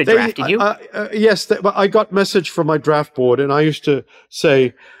 They could have drafted you. Yes, but I got message from my draft board, and I used to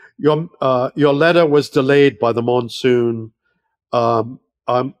say, your letter was delayed by the monsoon, and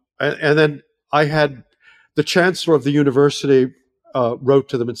then I had the chancellor of the university wrote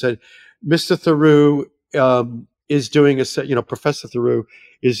to them and said, Mr. Theroux is doing Professor Theroux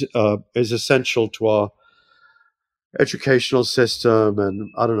is essential to our educational system, and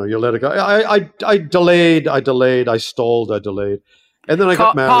I don't know, your letter go. I delayed, I stalled, and then I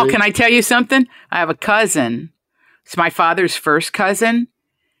got married. Paul, can I tell you something? I have a cousin. It's my father's first cousin.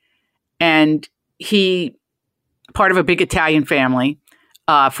 And he, part of a big Italian family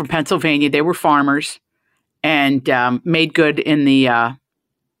from Pennsylvania. They were farmers and made good in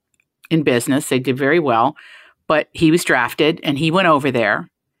business. They did very well. But he was drafted, and he went over there.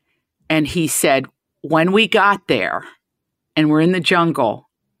 And he said, when we got there and we're in the jungle,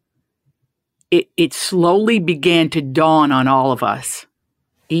 it slowly began to dawn on all of us,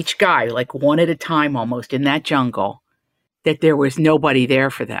 each guy, like one at a time almost in that jungle, that there was nobody there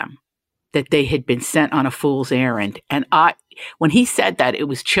for them, that they had been sent on a fool's errand. And when he said that, it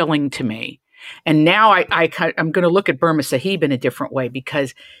was chilling to me. And now I'm going to look at Burma Sahib in a different way,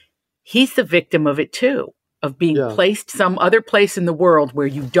 because he's the victim of it too, of being placed some other place in the world where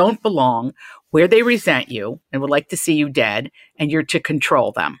you don't belong, where they resent you and would like to see you dead, and you're to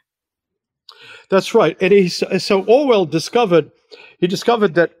control them. That's right. And so Orwell discovered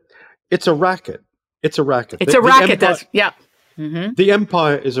that it's a racket. It's a racket. It's a racket. Mm-hmm. The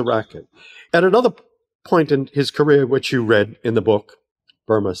empire is a racket. At another point in his career, which you read in the book,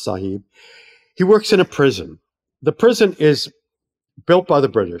 Burma Sahib, he works in a prison. The prison is built by the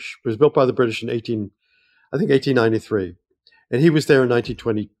British. It was built by the British in 1893. And he was there in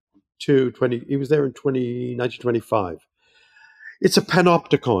 1922. He was there in 1925. It's a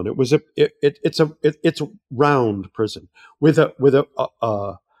panopticon. It's a round prison with a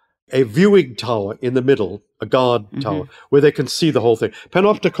viewing tower in the middle, a guard tower, where they can see the whole thing.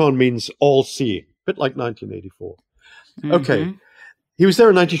 Panopticon means all-seeing, a bit like 1984. Mm-hmm. Okay, he was there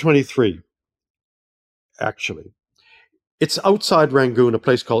in 1923, actually. It's outside Rangoon, a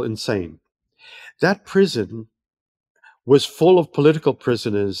place called Insane. That prison was full of political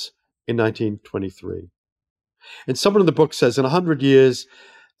prisoners in 1923. And someone in the book says, in 100 years,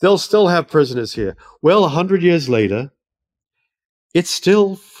 they'll still have prisoners here. Well, 100 years later, it's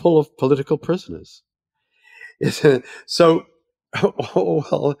still full of political prisoners. So,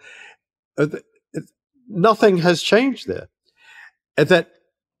 nothing has changed there. And that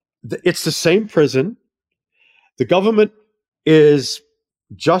it's the same prison. The government is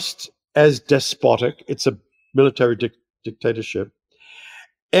just as despotic. It's a military dictatorship.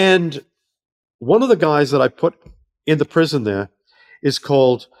 And one of the guys that I put in the prison there is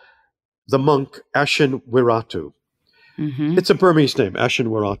called the monk Ashin Wiratu. Mm-hmm. It's a Burmese name, Ashin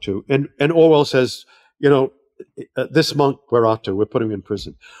Wiratu. And Orwell says, this monk Wiratu, we're putting him in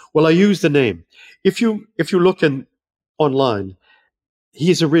prison. Well, I use the name. If you look online,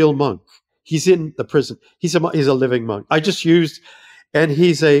 he's a real monk. He's in the prison. He's a living monk. I just used, and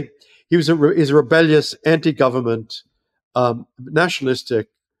he's a rebellious, anti-government, nationalistic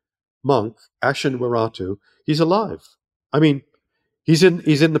monk, Ashin Wiratu. He's alive. I mean, he's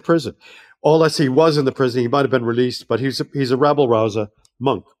in the prison. Unless he was in the prison, he might have been released, but he's a rabble-rouser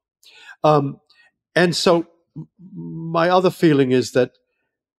monk. And so my other feeling is that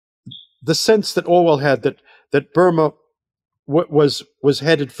the sense that Orwell had that Burma was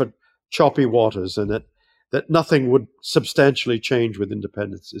headed for choppy waters, and that nothing would substantially change with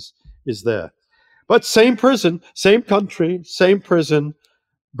independence is there. But same prison, same country, same prison,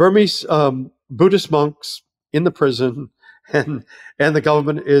 Burmese Buddhist monks in the prison, and the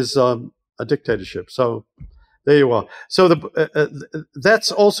government is a dictatorship. So there you are. So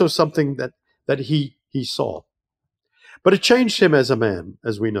that's also something that he saw. But it changed him as a man,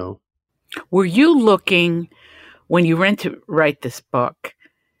 as we know. Were you looking, when you went to write this book,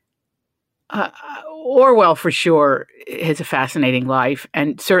 Orwell for sure has a fascinating life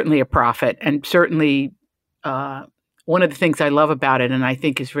and certainly a prophet, and certainly one of the things I love about it and I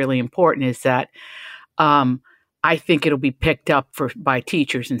think is really important is that I think it'll be picked up by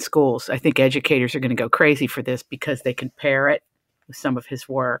teachers in schools. I think educators are going to go crazy for this because they can pair it with some of his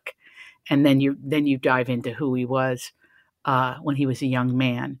work, and then you dive into who he was when he was a young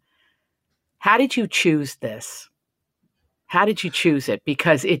man. How did you choose this? How did you choose it?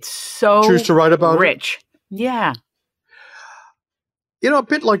 Because it's so Choose to write about rich. Yeah. A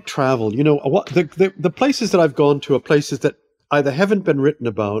bit like travel. What the places that I've gone to are places that either haven't been written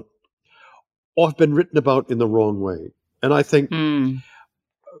about or have been written about in the wrong way. And I think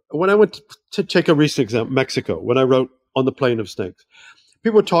when I went to take a recent example, Mexico, when I wrote On the Plain of Snakes,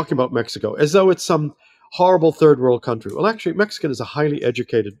 people were talking about Mexico as though it's some horrible third world country. Well, actually, Mexico is a highly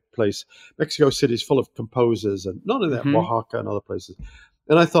educated place. Mexico City is full of composers, and not only that, Oaxaca and other places.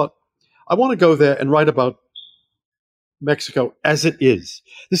 And I thought, I want to go there and write about Mexico as it is.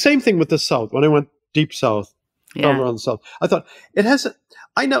 The same thing with the South. When I went deep south, around the South, I thought it has.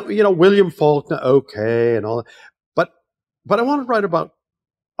 I know, William Faulkner, okay, and all that, but I want to write about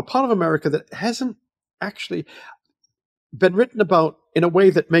a part of America that hasn't actually been written about in a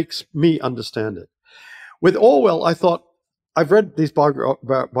way that makes me understand it. With Orwell, I thought, I've read these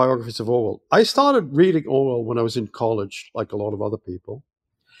biographies of Orwell. I started reading Orwell when I was in college, like a lot of other people.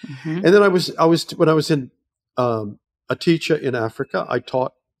 And then I was when I was in a teacher in Africa, I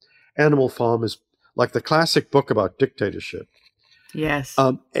taught Animal Farm, is like the classic book about dictatorship. Yes.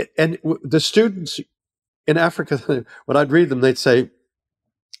 And the students in Africa, when I'd read them, they'd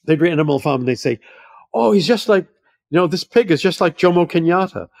read Animal Farm and they'd say, oh, he's just like, this pig is just like Jomo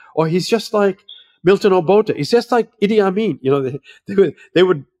Kenyatta, or he's just like Milton Obote. He's just like Idi Amin.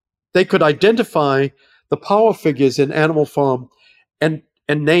 They could identify the power figures in Animal Farm and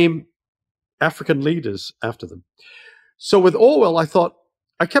name African leaders after them. So with Orwell,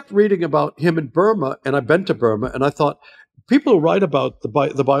 I kept reading about him in Burma, and I've been to Burma, and I thought, people who write about the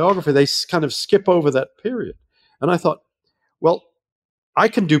biography, they kind of skip over that period. And I thought, well, I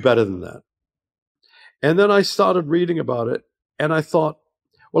can do better than that. And then I started reading about it, and I thought,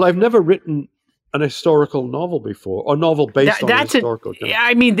 well, I've never written an historical novel before, or novel based on a historical account.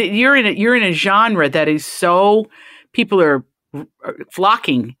 I mean, you're in a genre that is so, people are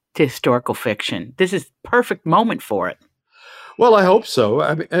flocking to historical fiction. This is perfect moment for it. Well, I hope so.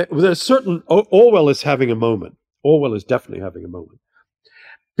 I mean, there's certain Orwell is having a moment. Orwell is definitely having a moment.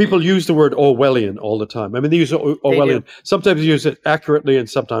 People use the word Orwellian all the time. I mean, they use Orwellian. Sometimes they use it accurately, and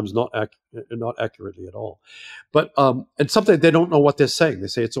sometimes not accurately at all. But and sometimes they don't know what they're saying. They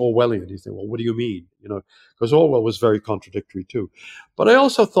say it's Orwellian. You think, well, what do you mean? Because Orwell was very contradictory too. But I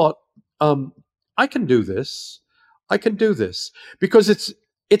also thought, I can do this. I can do this because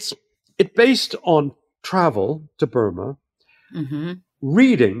it's based on travel to Burma,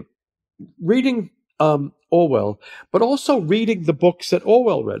 reading Orwell, but also reading the books that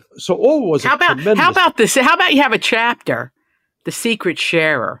Orwell read. So Orwell was tremendous. How about this? How about you have a chapter, The Secret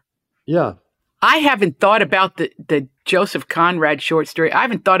Sharer? Yeah. I haven't thought about the Joseph Conrad short story. I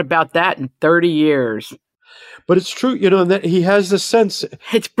haven't thought about that in 30 years. But it's true, and that he has this sense.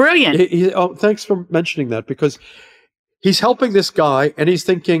 It's brilliant. Thanks for mentioning that, because he's helping this guy, and he's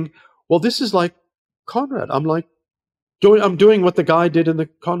thinking, well, this is like Conrad. I'm doing what the guy did in the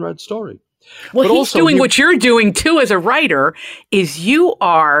Conrad story. Well, but he's doing what you're doing too as a writer. You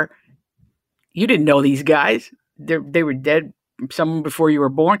didn't know these guys. They were dead, some before you were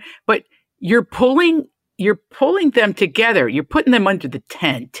born. But you're pulling them together. You're putting them under the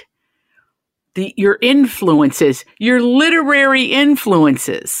tent. Your influences, your literary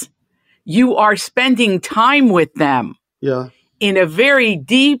influences. You are spending time with them. Yeah. In a very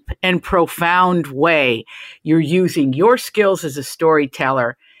deep and profound way. You're using your skills as a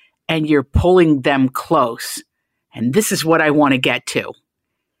storyteller, and you're pulling them close. And this is what I want to get to.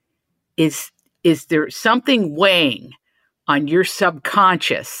 Is there something weighing on your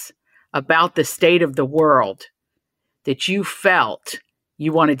subconscious about the state of the world that you felt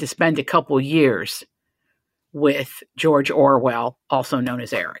you wanted to spend a couple years with George Orwell, also known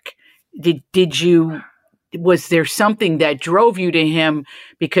as Eric? Was there something that drove you to him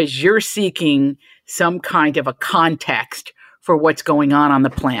because you're seeking some kind of a context for what's going on the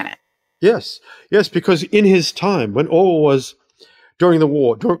planet? Yes, because in his time, when Orwell was during the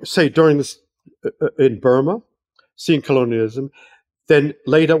war, during this in Burma, seeing colonialism, then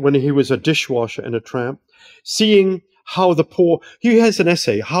later when he was a dishwasher and a tramp, seeing how the poor, he has an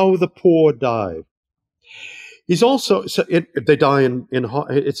essay, How the Poor Died. He's also they die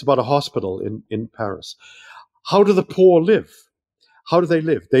it's about a hospital in Paris. How do the poor live? How do they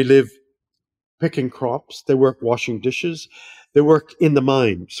live? They live picking crops. They work washing dishes. They work in the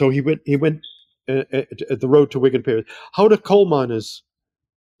mine. So he went at the road to Wigan Pier. How do coal miners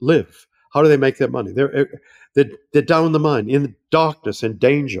live? How do they make their money? They're down the mine in the darkness and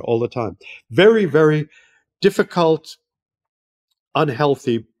danger all the time. Very, very difficult,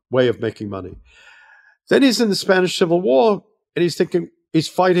 unhealthy way of making money. Then he's in the Spanish Civil War, and he's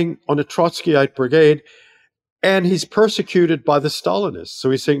fighting on a Trotskyite brigade, and he's persecuted by the Stalinists. So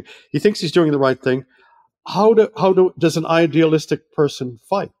he thinks he's doing the right thing. How does an idealistic person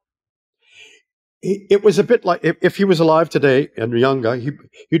fight? It was a bit like if he was alive today and younger,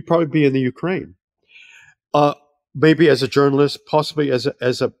 he'd probably be in the Ukraine, maybe as a journalist, possibly as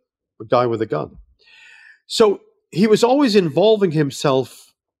a guy with a gun. So he was always involving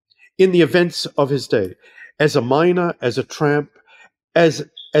himself in the events of his day, as a miner, as a tramp, as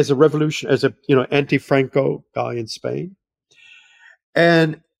a revolution, as a anti-Franco guy in Spain,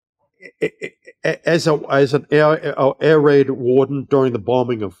 and as an air raid warden during the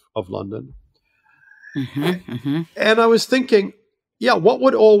bombing of London. Mm-hmm, mm-hmm. And I was thinking, what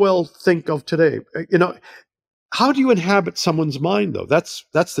would Orwell think of today? How do you inhabit someone's mind, though? That's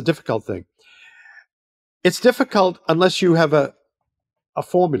the difficult thing. It's difficult unless you have a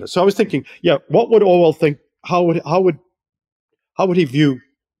formula. So I was thinking, what would Orwell think? How would he view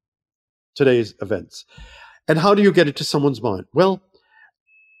today's events? And how do you get it to someone's mind? Well,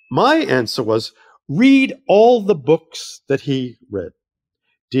 my answer was read all the books that he read.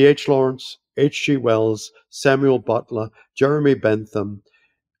 D.H. Lawrence, H.G. Wells, Samuel Butler, Jeremy Bentham,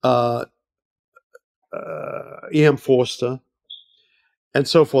 E.M. Forster, and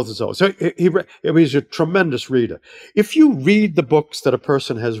so forth and so on. So he's a tremendous reader. If you read the books that a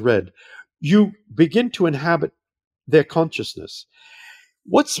person has read, you begin to inhabit their consciousness.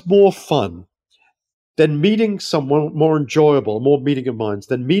 What's more fun than meeting someone, more enjoyable, more meeting of minds,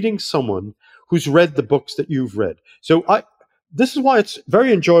 than meeting someone who's read the books that you've read? So this is why it's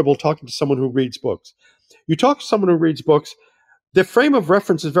very enjoyable talking to someone who reads books. You talk to someone who reads books, their frame of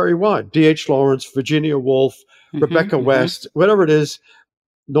reference is very wide. D.H. Lawrence, Virginia Woolf, Rebecca West, whatever it is,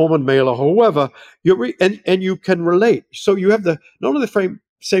 Norman Mailer, whoever, and you can relate. So you have not only the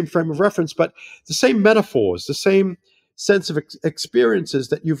same frame of reference, but the same metaphors, the same sense of experiences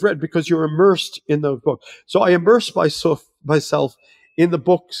that you've read because you're immersed in those books. So I immersed myself in the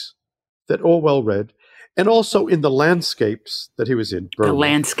books that Orwell read, and also in the landscapes that he was in. Burma. The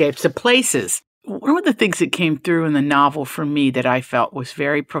landscapes, the places. One of the things that came through in the novel for me that I felt was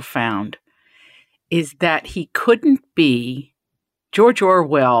very profound is that George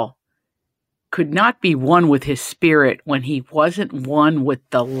Orwell could not be one with his spirit when he wasn't one with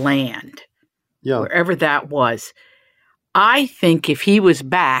the land, wherever that was. I think if he was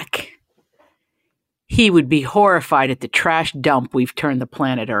back, he would be horrified at the trash dump we've turned the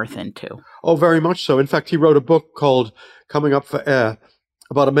planet Earth into. Oh, very much so. In fact, he wrote a book called Coming Up for Air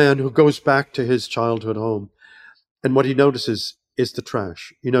about a man who goes back to his childhood home. And what he notices is the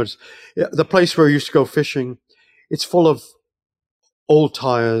trash. He notices the place where he used to go fishing, it's full of old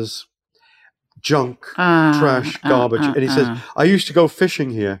tires, junk, trash, garbage. And he says, I used to go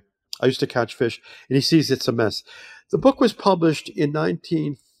fishing here. I used to catch fish. And he sees it's a mess. The book was published in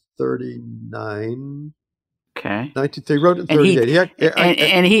 1939. Okay. He wrote it in 1938.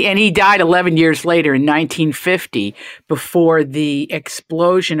 And he died 11 years later in 1950, before the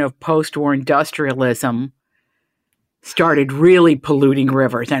explosion of post-war industrialism started really polluting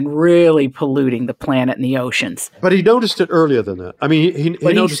rivers and really polluting the planet and the oceans. But he noticed it earlier than that. I mean, he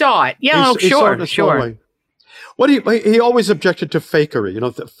saw it. Yeah, he saw it in a small sure. way. He always objected to fakery.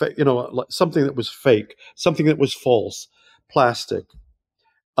 Something that was fake, something that was false, plastic.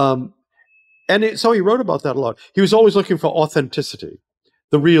 So he wrote about that a lot. He was always looking for authenticity,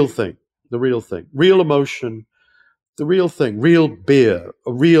 the real thing, real emotion, the real thing, real beer,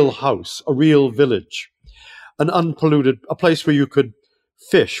 a real house, a real village, an unpolluted, a place where you could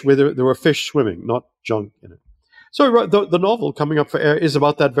fish, where there were fish swimming, not junk in it. So he wrote, the novel Coming Up for Air is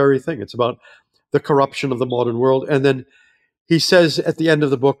about that very thing. It's about the corruption of the modern world. And then he says at the end of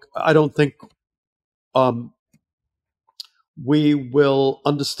the book, I don't think we will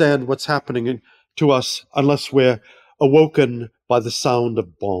understand what's happening to us unless we're awoken by the sound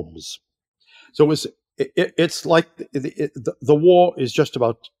of bombs. So it's like the war is just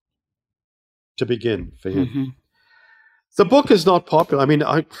about to begin for him. Mm-hmm. The book is not popular. I mean,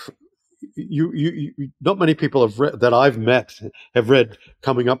 not many people that I've met have read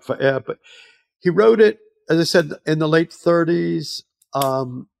Coming Up for Air, but he wrote it, as I said, in the late 30s.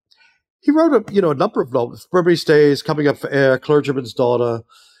 he wrote a number of novels. Burmese Days, Coming Up for Air, Clergyman's Daughter,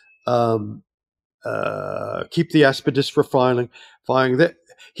 Keep the Aspidus for Flying. That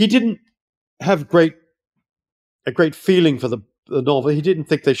he didn't have a great feeling for the novel. He didn't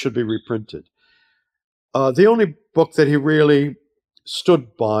think they should be reprinted. The only book that he really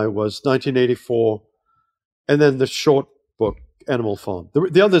stood by was 1984, and then the short book Animal Farm.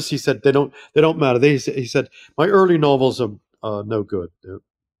 The others, he said, they don't matter. He said my early novels are no good,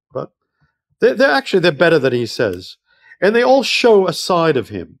 but they're better than he says, and they all show a side of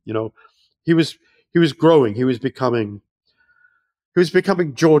him. He was growing. He was becoming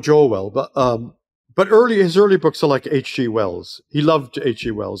George Orwell, but his early books are like H.G. Wells. He loved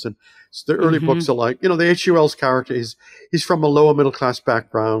H.G. Wells, and the early books are like, the H.G. Wells character. He's from a lower middle class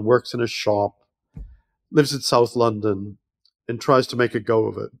background, works in a shop, lives in South London, and tries to make a go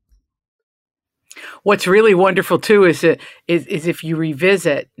of it. What's really wonderful too is if you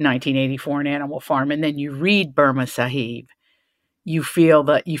revisit 1984 and Animal Farm, and then you read Burma Sahib, you feel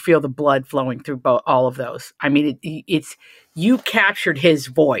the blood flowing through all of those. I mean, it's you captured his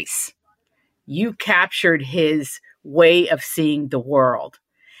voice. You captured his way of seeing the world.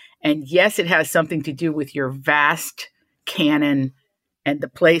 And yes, it has something to do with your vast canon and the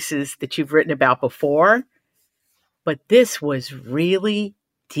places that you've written about before. But this was really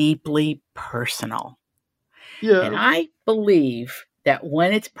deeply personal. Yeah. And I believe that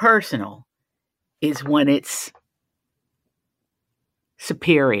when it's personal is when it's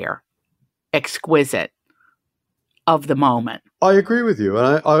superior, exquisite, of the moment. I agree with you.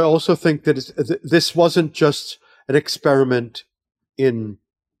 And I also think that this wasn't just an experiment in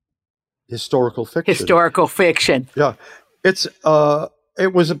historical fiction. Yeah.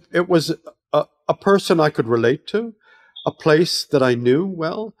 It was a person I could relate to, a place that I knew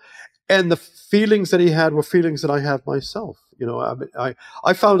well, and the feelings that he had were feelings that I have myself.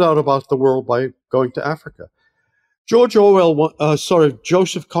 I found out about the world by going to Africa.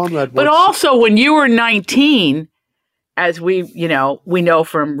 Joseph Conrad. But also when you were 19, as we know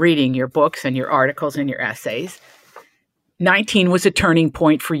from reading your books and your articles and your essays, 19 was a turning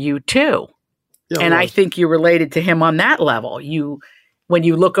point for you too. Yeah, and I think you related to him on that level. When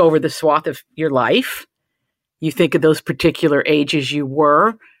you look over the swath of your life, you think of those particular ages you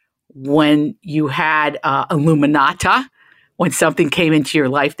were when you had Illuminata, when something came into your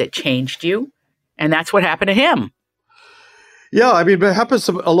life that changed you. And that's what happened to him. Yeah, I mean, it happens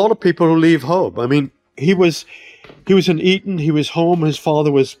to a lot of people who leave home. I mean, he was in Eton, he was home, his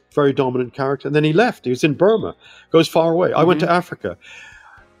father was a very dominant character, and then he left. He was in Burma, goes far away. I went to Africa.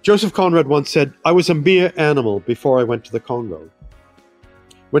 Joseph Conrad once said, I was a mere animal before I went to the Congo.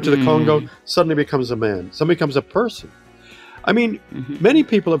 Went to the Congo, suddenly becomes a man, suddenly becomes a person. I mean, many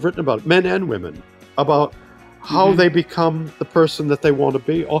people have written about it, men and women, about how they become the person that they want to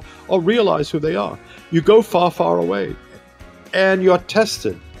be or realize who they are. You go far, far away and you're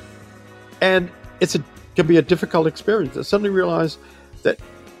tested. And it can be a difficult experience to suddenly realize that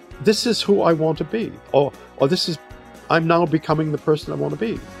this is who I want to be, or I'm now becoming the person I want to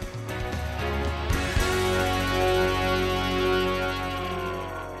be.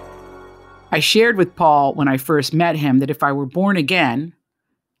 I shared with Paul when I first met him that if I were born again,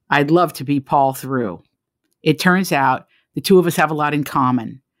 I'd love to be Paul Theroux. It turns out the two of us have a lot in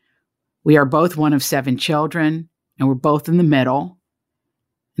common. We are both one of 7 children, and we're both in the middle.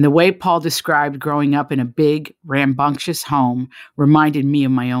 And the way Paul described growing up in a big, rambunctious home reminded me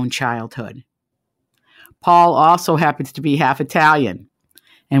of my own childhood. Paul also happens to be half Italian.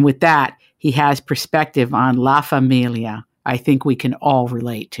 And with that, he has perspective on La Familia I think we can all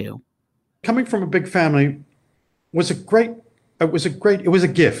relate to. Coming from a big family was a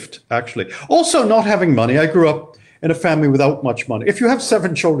gift, actually. Also, not having money. I grew up in a family without much money. If you have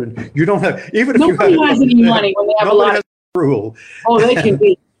 7 children, you don't have, even if nobody you have has any money when they have a lot of rule. Oh, they can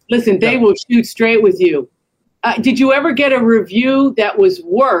be. Listen, they will shoot straight with you. Did you ever get a review that was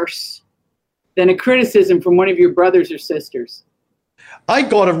worse than a criticism from one of your brothers or sisters? I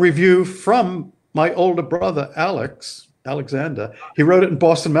got a review from my older brother, Alexander. He wrote it in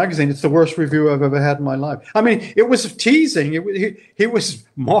Boston Magazine. It's the worst review I've ever had in my life. I mean, it was teasing. He was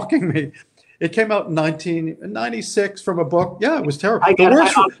mocking me. It came out in 1996 from a book. Yeah, it was terrible.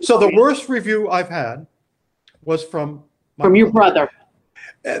 The worst review I've had was from your brother.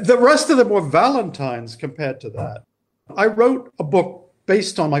 The rest of them were Valentines compared to that. I wrote a book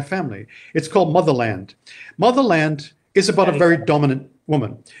based on my family. It's called Motherland. Motherland is about a very dominant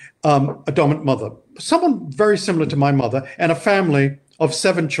woman, a dominant mother, someone very similar to my mother, and a family of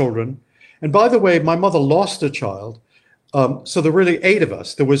 7 children. And by the way, my mother lost a child. So there were really 8 of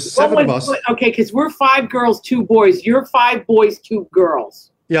us. There was 7 of us. Okay, because we're 5 girls, 2 boys. You're 5 boys, 2 girls.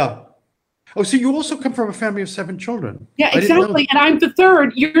 Yeah. Oh, so you also come from a family of 7 children. Yeah, I didn't know exactly. that. And I'm the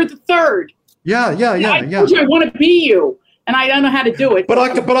third. You're the third. Yeah. I told you I want to be you, and I don't know how to do it. But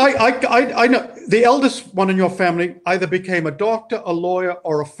I know the eldest one in your family either became a doctor, a lawyer,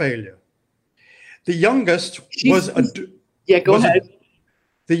 or a failure. The youngest Go ahead.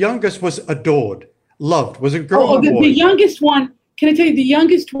 The youngest was adored, loved. Was it girl or boy? The youngest one. Can I tell you? The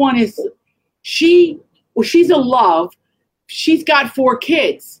youngest one is she's a love. She's got 4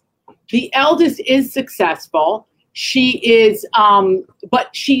 kids. The eldest is successful. She is, but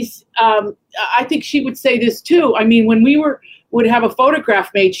she's. I think she would say this too. I mean, when we would have a photograph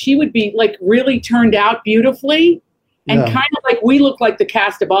made, she would be like really turned out beautifully, and kind of like we look like the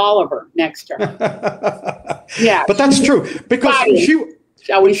cast of Oliver next to her. Yeah, but that's true because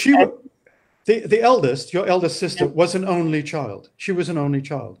the eldest, your eldest sister, was an only child. She was an only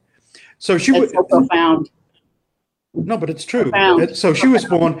child, so she was so profound. No, but it's true. So she was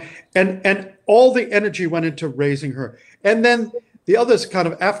born, and all the energy went into raising her, and then the others kind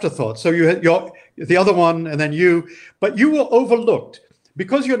of afterthought. So you had the other one, and then you, but you were overlooked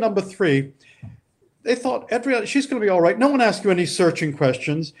because you're number 3. They thought, Adriana, she's going to be all right. No one asked you any searching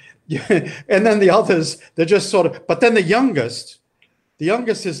questions, and then the others, they're just sort of. But then the youngest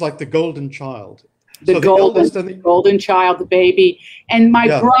is like the golden child. The golden child, the baby, and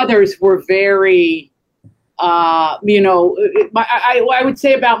my brothers were very. I would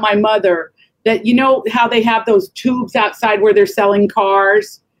say about my mother that, you know, how they have those tubes outside where they're selling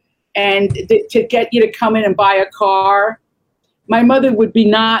cars and to get you to come in and buy a car. My mother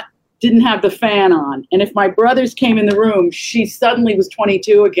didn't have the fan on. And if my brothers came in the room, she suddenly was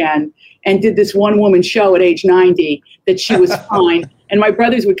 22 again and did this one woman show at age 90 that she was fine. And my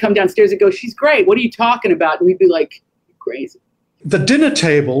brothers would come downstairs and go, "She's great. What are you talking about?" And we'd be like, "You're crazy." The dinner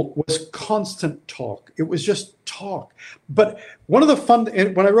table was constant talk. It was just talk. But one of the fun,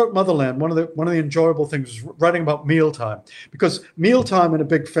 when I wrote Motherland, one of the enjoyable things was writing about mealtime, because mealtime in a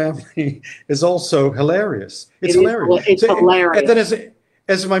big family is also hilarious. It's hilarious. It's hilarious. And then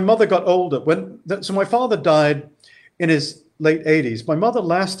as my mother got older, so my father died in his late 80s. My mother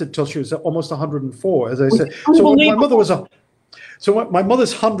lasted till she was almost 104, as I said. So when my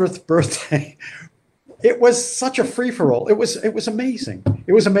mother's 100th birthday. It was such a free-for-all. It was amazing.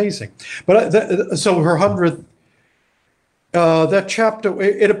 It was amazing. But so her 100th, that chapter,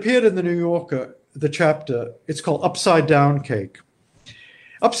 it appeared in the New Yorker, the chapter, it's called Upside Down Cake.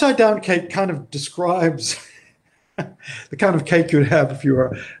 Upside Down Cake kind of describes the kind of cake you'd have if you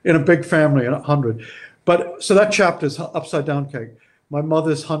were in a big family at 100. But so that chapter is Upside Down Cake, my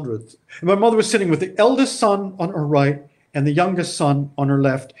mother's 100th. And my mother was sitting with the eldest son on her right and the youngest son on her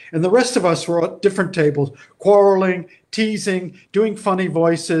left. And the rest of us were at different tables, quarreling, teasing, doing funny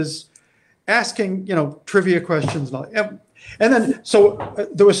voices, asking, trivia questions. And then, so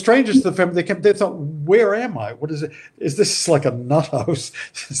there were strangers to the family. They thought, where am I? What is it? Is this like a nut house?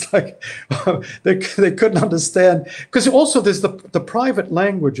 It's like, they couldn't understand. Because also there's the private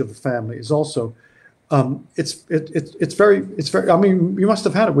language of the family is also, it's very, I mean, you must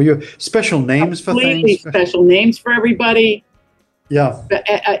have had it. Were you special names for things? Special names for everybody. Yeah.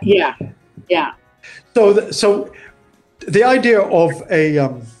 Yeah. So the idea of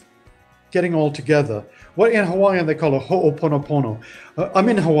getting all together, what in Hawaiian they call a ho'oponopono. I'm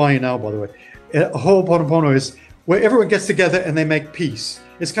in Hawaii now, by the way. Ho'oponopono is where everyone gets together and they make peace.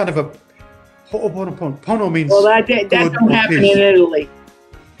 It's kind of a ho'oponopono. Pono means that don't happen in Italy.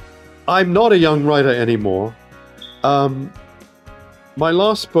 I'm not a young writer anymore. My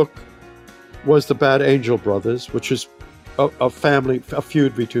last book was The Bad Angel Brothers, which is a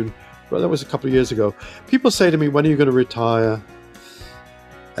feud between, that was a couple of years ago. People say to me, when are you going to retire?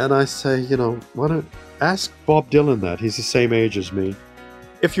 And I say, why don't ask Bob Dylan that? He's the same age as me.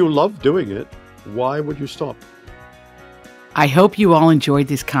 If you love doing it, why would you stop? I hope you all enjoyed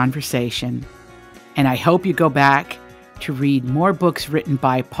this conversation, and I hope you go back to read more books written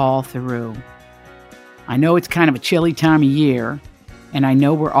by Paul Theroux. I know it's kind of a chilly time of year, and I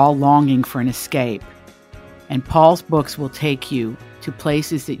know we're all longing for an escape. And Paul's books will take you to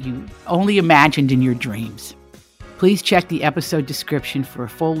places that you only imagined in your dreams. Please check the episode description for a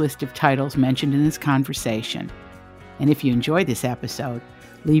full list of titles mentioned in this conversation. And if you enjoyed this episode,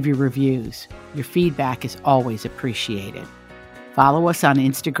 leave your reviews. Your feedback is always appreciated. Follow us on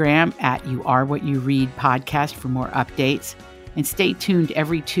Instagram at You Are What You Read podcast for more updates, and stay tuned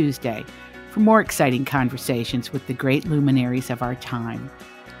every Tuesday for more exciting conversations with the great luminaries of our time.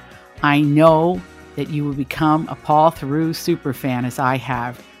 I know that you will become a Paul Theroux superfan as I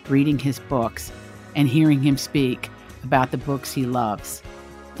have, reading his books and hearing him speak about the books he loves.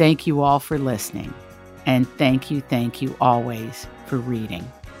 Thank you all for listening, and thank you always for reading.